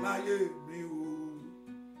ṣeun láyé mi o.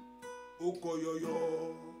 Ó kọ yọyọ,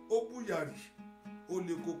 ó búyàrí, ó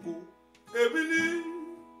le koko. Èmi ni,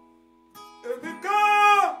 èmi kọ́,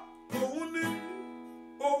 òun ni,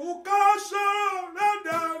 òun kọ́, sọ̀rọ̀ rẹ̀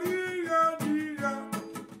darí yànjiyàn.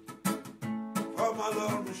 Ọmọ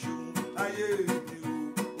Ọlọ́run ṣeun láyé mi o.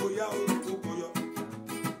 Ó yá ó kọ yọ.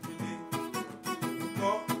 Èmi ni, òun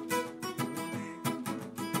kọ́, òun ni,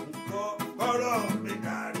 òun kọ́, ọ̀rọ̀ mi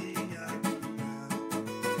darí yànjiyàn.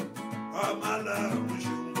 Ọmọ Ọlọ́run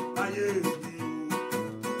ṣeun láyé mi o.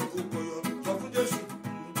 Ó kọ yọ. Sọ fún Jésù,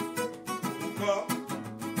 òun kọ́,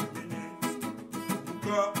 èmi ni, òun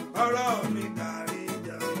kọ́, ọ̀rọ̀ mi darí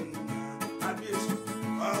yànjiyàn. Kábíyèsí,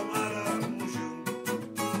 ọmọ Ọlọ́run ṣeun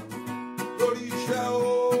lórí iṣẹ́ o,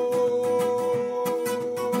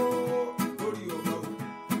 lórí ọ̀rọ̀ o.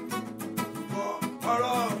 Kọ́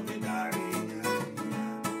ọ̀rọ̀ mi darí yànjiyàn.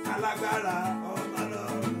 Alágbára ọmọ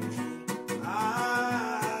Ọlọ́run ṣeun.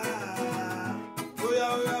 Óyá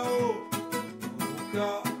o, òun kọ́,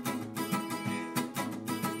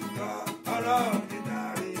 ọ̀rọ̀ mi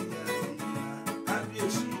darí yànjiyàn.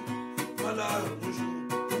 Kábíyèsí, Ọlọ́run ṣeun.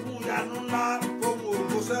 Fún ìyanu ńlá, ohun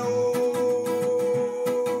ògbóṣẹ́ o.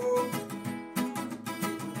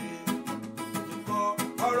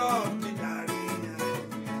 Ọ̀rọ̀ mi darí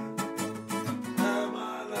yànjiyàn. Ẹ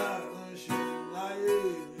máa Ọlọ́run ṣeun láyé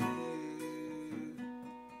mi.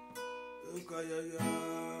 Ó kọ yọyọ.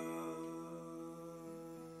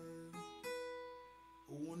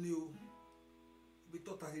 Òun ni o. Ibi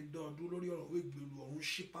tọ́ta ti dán ọdún lórí ọ̀rọ̀ òwe ìgbèlú ọ̀run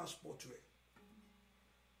ṣí pásítọ̀tù rẹ̀.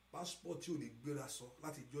 Pásítọ̀tù ò lè gbéra sọ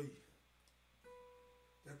láti jọ yìí.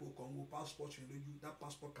 Tẹ́pọ̀ kan wo pásítọ̀tù yẹn lójú, that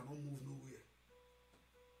passport cannot move nowhere.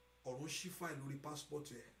 Ọ̀run ṣí fáìlì lórí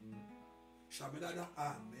pásítọ̀tù ẹ̀. Ṣàmì dáadáa,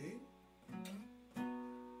 àmín.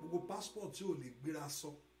 Gbogbo pásítọ̀tù tí ò lè gbéra sọ.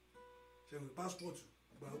 Ṣẹ̀wé pásítọ̀tù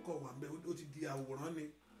gba ọkọ̀ wà mbẹ́, ó ti di àwòrán ni.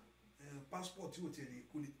 Pásítọ̀tù tí ò tiẹ̀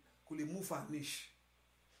kò lè move vanish.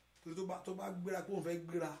 Torí tó bá gbéra kó òun fẹ́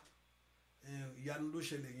gbéra, ìyanu ló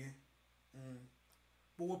ṣẹlẹ̀ yẹn.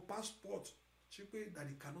 Gbogbo pásítọ̀tù tí pé that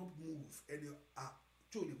it cannot move ẹni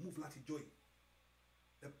tí ò lè move láti jọ yìí.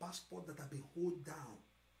 The passport that have been hold down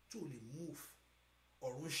tí ò lè move,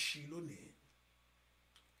 ọ̀run ṣí lónìí.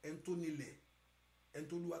 Ẹni tó nílẹ̀,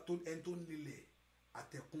 ẹni tó nílẹ̀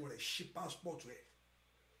àtẹ̀kùn rẹ̀ ṣí passport rẹ̀.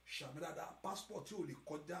 Ṣàmì dáadáa, passport tí ò lè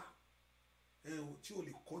kọjá, tí ò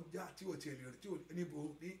lè kọjá, tí ò tiẹ̀ lè rí, tí ò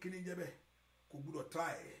níbo ní kíní jẹ́ bẹ́ẹ̀, kò gbúdọ̀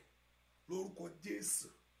try ẹ̀. Lórúkọ Jésù,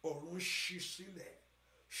 ọ̀run ṣí sílẹ̀.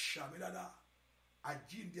 Ṣàmì dáadáa,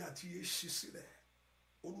 àjíǹde àti iye ṣí sílẹ̀.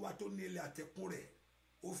 Olúwa tó nílẹ̀ àtẹ̀kùn rẹ̀,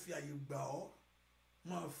 ó fi àyè gbà ọ́.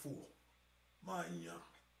 Máa fò, máa yan.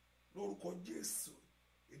 Lórúkọ Jésù,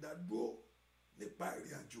 ìdádúró nípa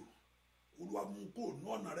ìrìn àjò. Olúwa mú kó nú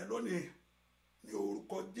ọ̀nà rẹ lónìí. ní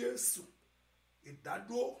orúkọ Jésù.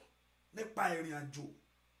 Ìdádúró nípa ìrìn àjò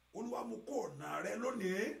Olúwa mú kó ọ̀nà rẹ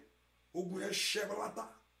lónìí. Ogun yẹn ṣẹ́ pátápátá.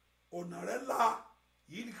 Ọ̀nà rẹ là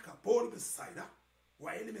yìí kàpọ́ọ̀rì mi ṣàìdá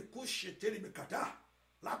wàyí ni mi kú ṣe tẹ́lẹ̀ mi kàdá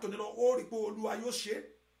látòní lọ ó rí pé Olúwa yóò ṣe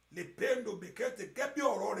lè pẹ́ẹ́ndò bèkẹ́tẹ̀ kẹ́bí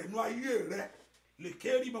ọ̀rọ̀ rẹ̀ nú ayé rẹ lè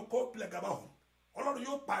kéré mi kó pilẹ̀ gàba hàn Ọlọ́run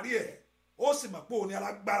yóò parí ẹ̀ ó sì mọ̀ pé òun ni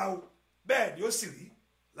alágbára o bẹ́ẹ̀ ni ó sì rí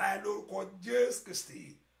láì lórúkọ Jésù Kristi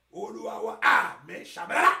Olúwa wa àmín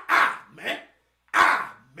ṣàbẹ̀rẹ̀ àmín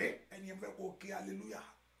àmín ẹni ẹ fẹ́ kó kí hallelujah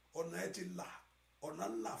ọ̀nà ẹ ti là ọ̀nà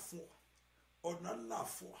ńlá fún ọ ọ̀nà ńlá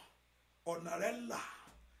fún ọ ọ̀nà rẹ ńlá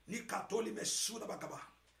ní kàtólì mẹ́sùn nàbàkàbà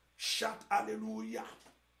shout hallelujah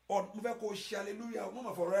mo fẹ́ kó ṣe hallelujah mo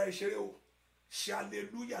mọ̀ fọ̀rọ̀ ẹ ṣeré o ṣe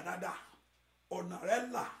hallelujah dáadáa ọ̀nà rẹ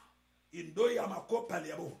ńlá ìdóyà máa kó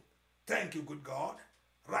pẹ̀lẹ́ bò. Thank you, good God.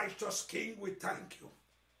 Righteous King, we thank you.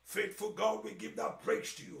 Faithful God, we give that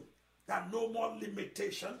praise to you. That no more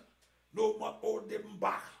limitation, no more holding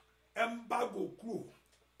back. Embargo kúrò,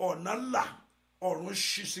 ọ̀nà ńlá, ọ̀run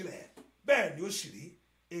ṣí sílẹ̀. Bẹ́ẹ̀ ni ó sì rí.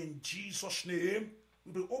 In Jesus' name.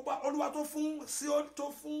 Olúwa tó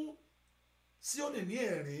fún Síónì ní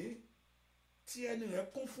ẹ̀rín tí ẹni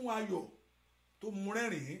rẹ̀ kún fún ayọ̀ tó mú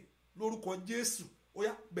rẹ́rìn lórúkọ Jésù. Ó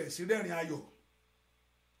yá bẹ̀rẹ̀ sí rẹ́rìn ayọ̀.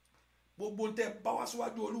 Gbogbo tẹ bá wá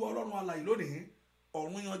síwájú Olúwa Ọlọ́run alààyè lónìí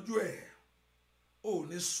ọ̀run yanjú ẹ̀ ò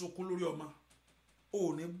ní sunkún lórí ọmọ ò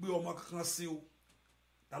ní gbé ọmọ kankan sí o.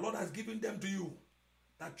 The Lord has given them to you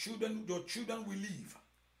that your children will live.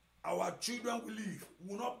 Our children will live. We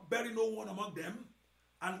will not bury no one among them,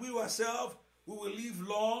 and we ourselves we will live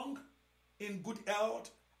long in good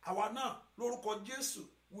health. Our náà lórúkọ Jésù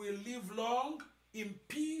will live long in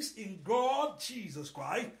peace in God Jesus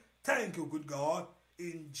Christ. Thank you, good God.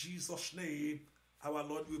 In Jesus' name, our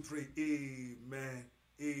Lord, we pray. Amen.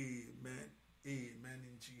 Amen. Amen.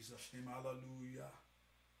 In Jesus' name. Hallelujah.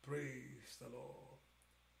 Praise the Lord.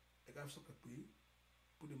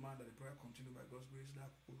 Put in mind that the prayer continue by God's grace.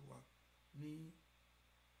 Let's put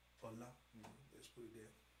it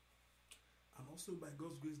there. And also by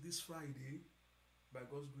God's grace, this Friday, by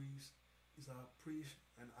God's grace, is our praise.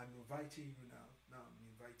 And I'm inviting you now. I'm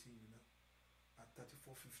inviting you now at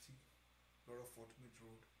 3450. Laura Fortmate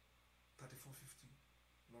Road, 3450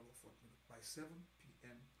 Laura Fortmate. By 7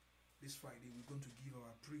 p.m. this Friday, we're going to give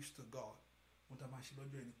our praise to God.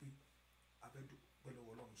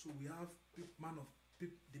 So we have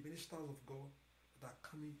the ministers of God that are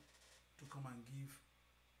coming to come and give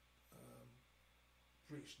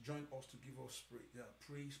praise. Join us to give us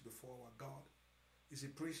praise before our God. It's a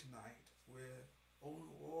praise night where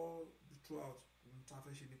all throughout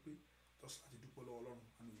just like the Lord,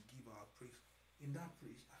 and we give our praise. In that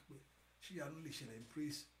praise, she only shall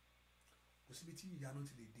praise. Possibility yano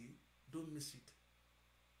till the day. Don't miss it.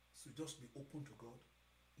 So just be open to God.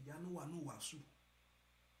 Yano wa no wasu.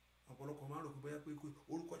 Ọ̀pọ̀lọpọ̀ máa ń rò pé bóyá pé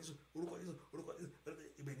orúkọ Jésù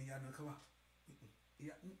ibẹ̀ ni ìyanu kan wà.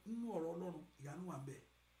 Nínú ọ̀rọ̀ Ọlọ́run ìyanu wà ń bẹ.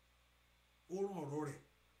 Ó rán ọ̀rọ̀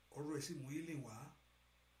rẹ̀ sì mú healing wá.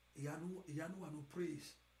 Ìyanu wà no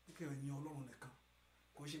praise. Kíkẹ́ ẹ̀yin Ọlọ́run nìkan.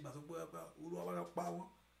 Kò ṣe gbà tó gbọ́ Olúwa bá pa wọ́n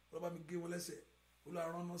Olúwa bá mi gé wọn lẹ́sẹ̀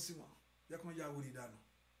Olúwa rán náà sí wọn jẹ́ kí wọ́n ya wòlíì dànù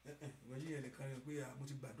ìwọ yìí ẹnìkan rẹ pé mo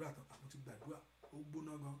ti gbàdúrà tán mo ti gbàdúrà ó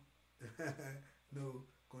gbóná gan no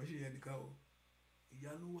kò ṣe ẹnìkan o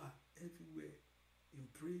ìyanu wà everywhere in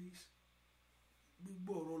praise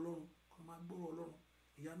gbígbọ́ ọ̀rọ̀ Ọlọ́run kò máa gbọ́ ọ̀rọ̀ Ọlọ́run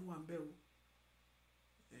ìyanu wà ń bẹ o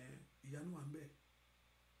ìyanu wà ń bẹ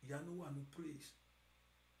ìyanu wà ní praise.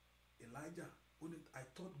 Elijah, I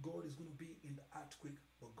thought God is going to be in the earthquake,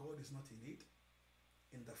 but God is not in it.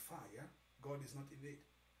 In the fire, God is not in it.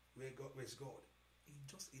 Where's God? It's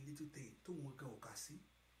just a little thing.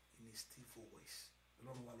 In a still voice.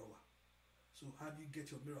 So how do you get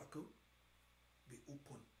your miracle? Be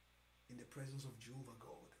open in the presence of Jehovah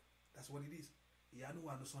God. That's what it is. Yanu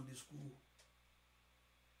wano Sunday school.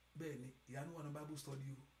 Bene, Yanu wano Bible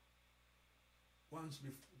study. Once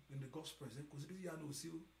in the God's presence, because if Yanu see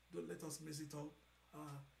you, don't let us miss it all.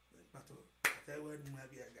 But I word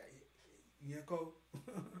might be a guy. Yako.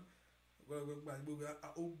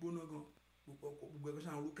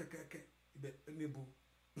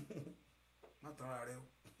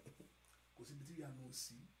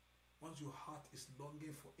 Once your heart is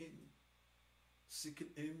longing for Him, seeking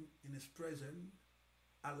Him in His presence,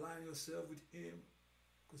 align yourself with Him.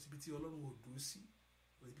 Because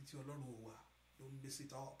don't miss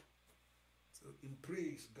it up. So in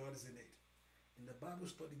praise, God is in it. In the Bible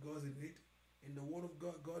study, God is in it. In the Word of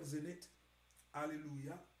God, God is in it.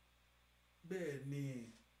 Hallelujah.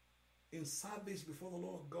 In service before the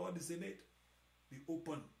Lord, God is in it. Be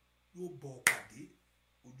open. You bokadi.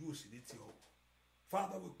 Uju siniti ho.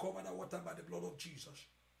 Father, we cover that water by the blood of Jesus.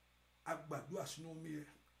 Agbàdúrà sínú omi ẹ.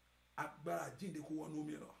 Agbára àjíǹde kó wọnú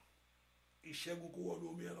omi ẹ lọ. Ìṣẹ́gun kó wọnú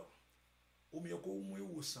omi ẹ lọ. Omi ẹ kó mú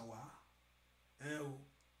ìwòsàn wá.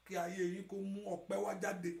 Kí ayé yín kó mú ọpẹ́ wá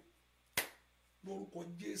jáde. Lórúkọ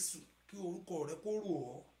Jésù, kí orúkọ rẹ kó rò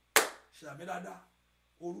ọ́. Ṣàmì dáadáa.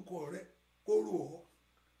 Orúkọ rẹ kó rò ọ́.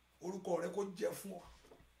 Orúkọ rẹ kó jẹ́ fún ọ.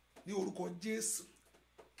 Ní orúkọ Jésù,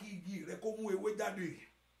 kí igi rẹ kó mú ewé jáde.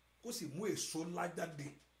 Kó sì mú èso ńlá jáde.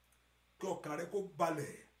 Kí ọkàn rẹ kó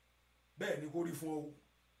balẹ̀. Bẹ́ẹ̀ ni kó rí fún ọ.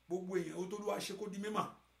 Gbogbo èèyàn ó tó lù wá ṣe kó di mímọ̀.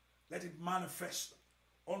 Let it manifest.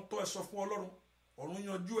 Ọ̀ntọ́ ẹ sọ fún Ọlọ́run. Ọ̀run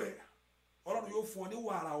yanjú ẹ. Ọlọ́run yóò fún ọ ní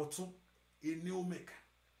wàrà ọ̀tun. A new milk.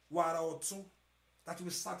 Wàrà ọ̀tun. That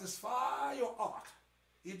will satisfy your heart.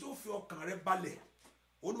 Ètò fi ọkàn rẹ balẹ̀.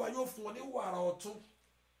 Olúwa yóò fún ọ ní wàrà ọ̀tun.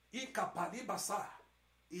 Ìkàpàdé bàṣà.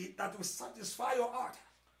 That will satisfy your heart.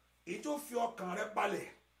 Ètò fi ọkàn rẹ balẹ̀.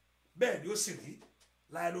 Bẹ́ẹ̀ ni ó sì rí.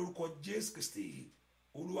 Láì lórúkọ Jésù Kristi.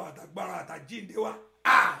 Olúwa àtàgbára àtàjíǹde wa.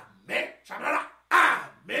 Àmín. Ṣàmìlára.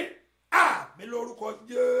 Àmín. Àmín lórúkọ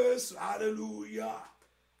Jésù. Hallelujah.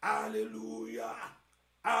 Hallelujah.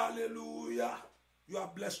 Hallelujah. You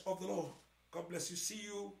are blessed of the Lord. God bless you. See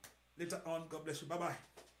you later on. God bless you. Bye-bye.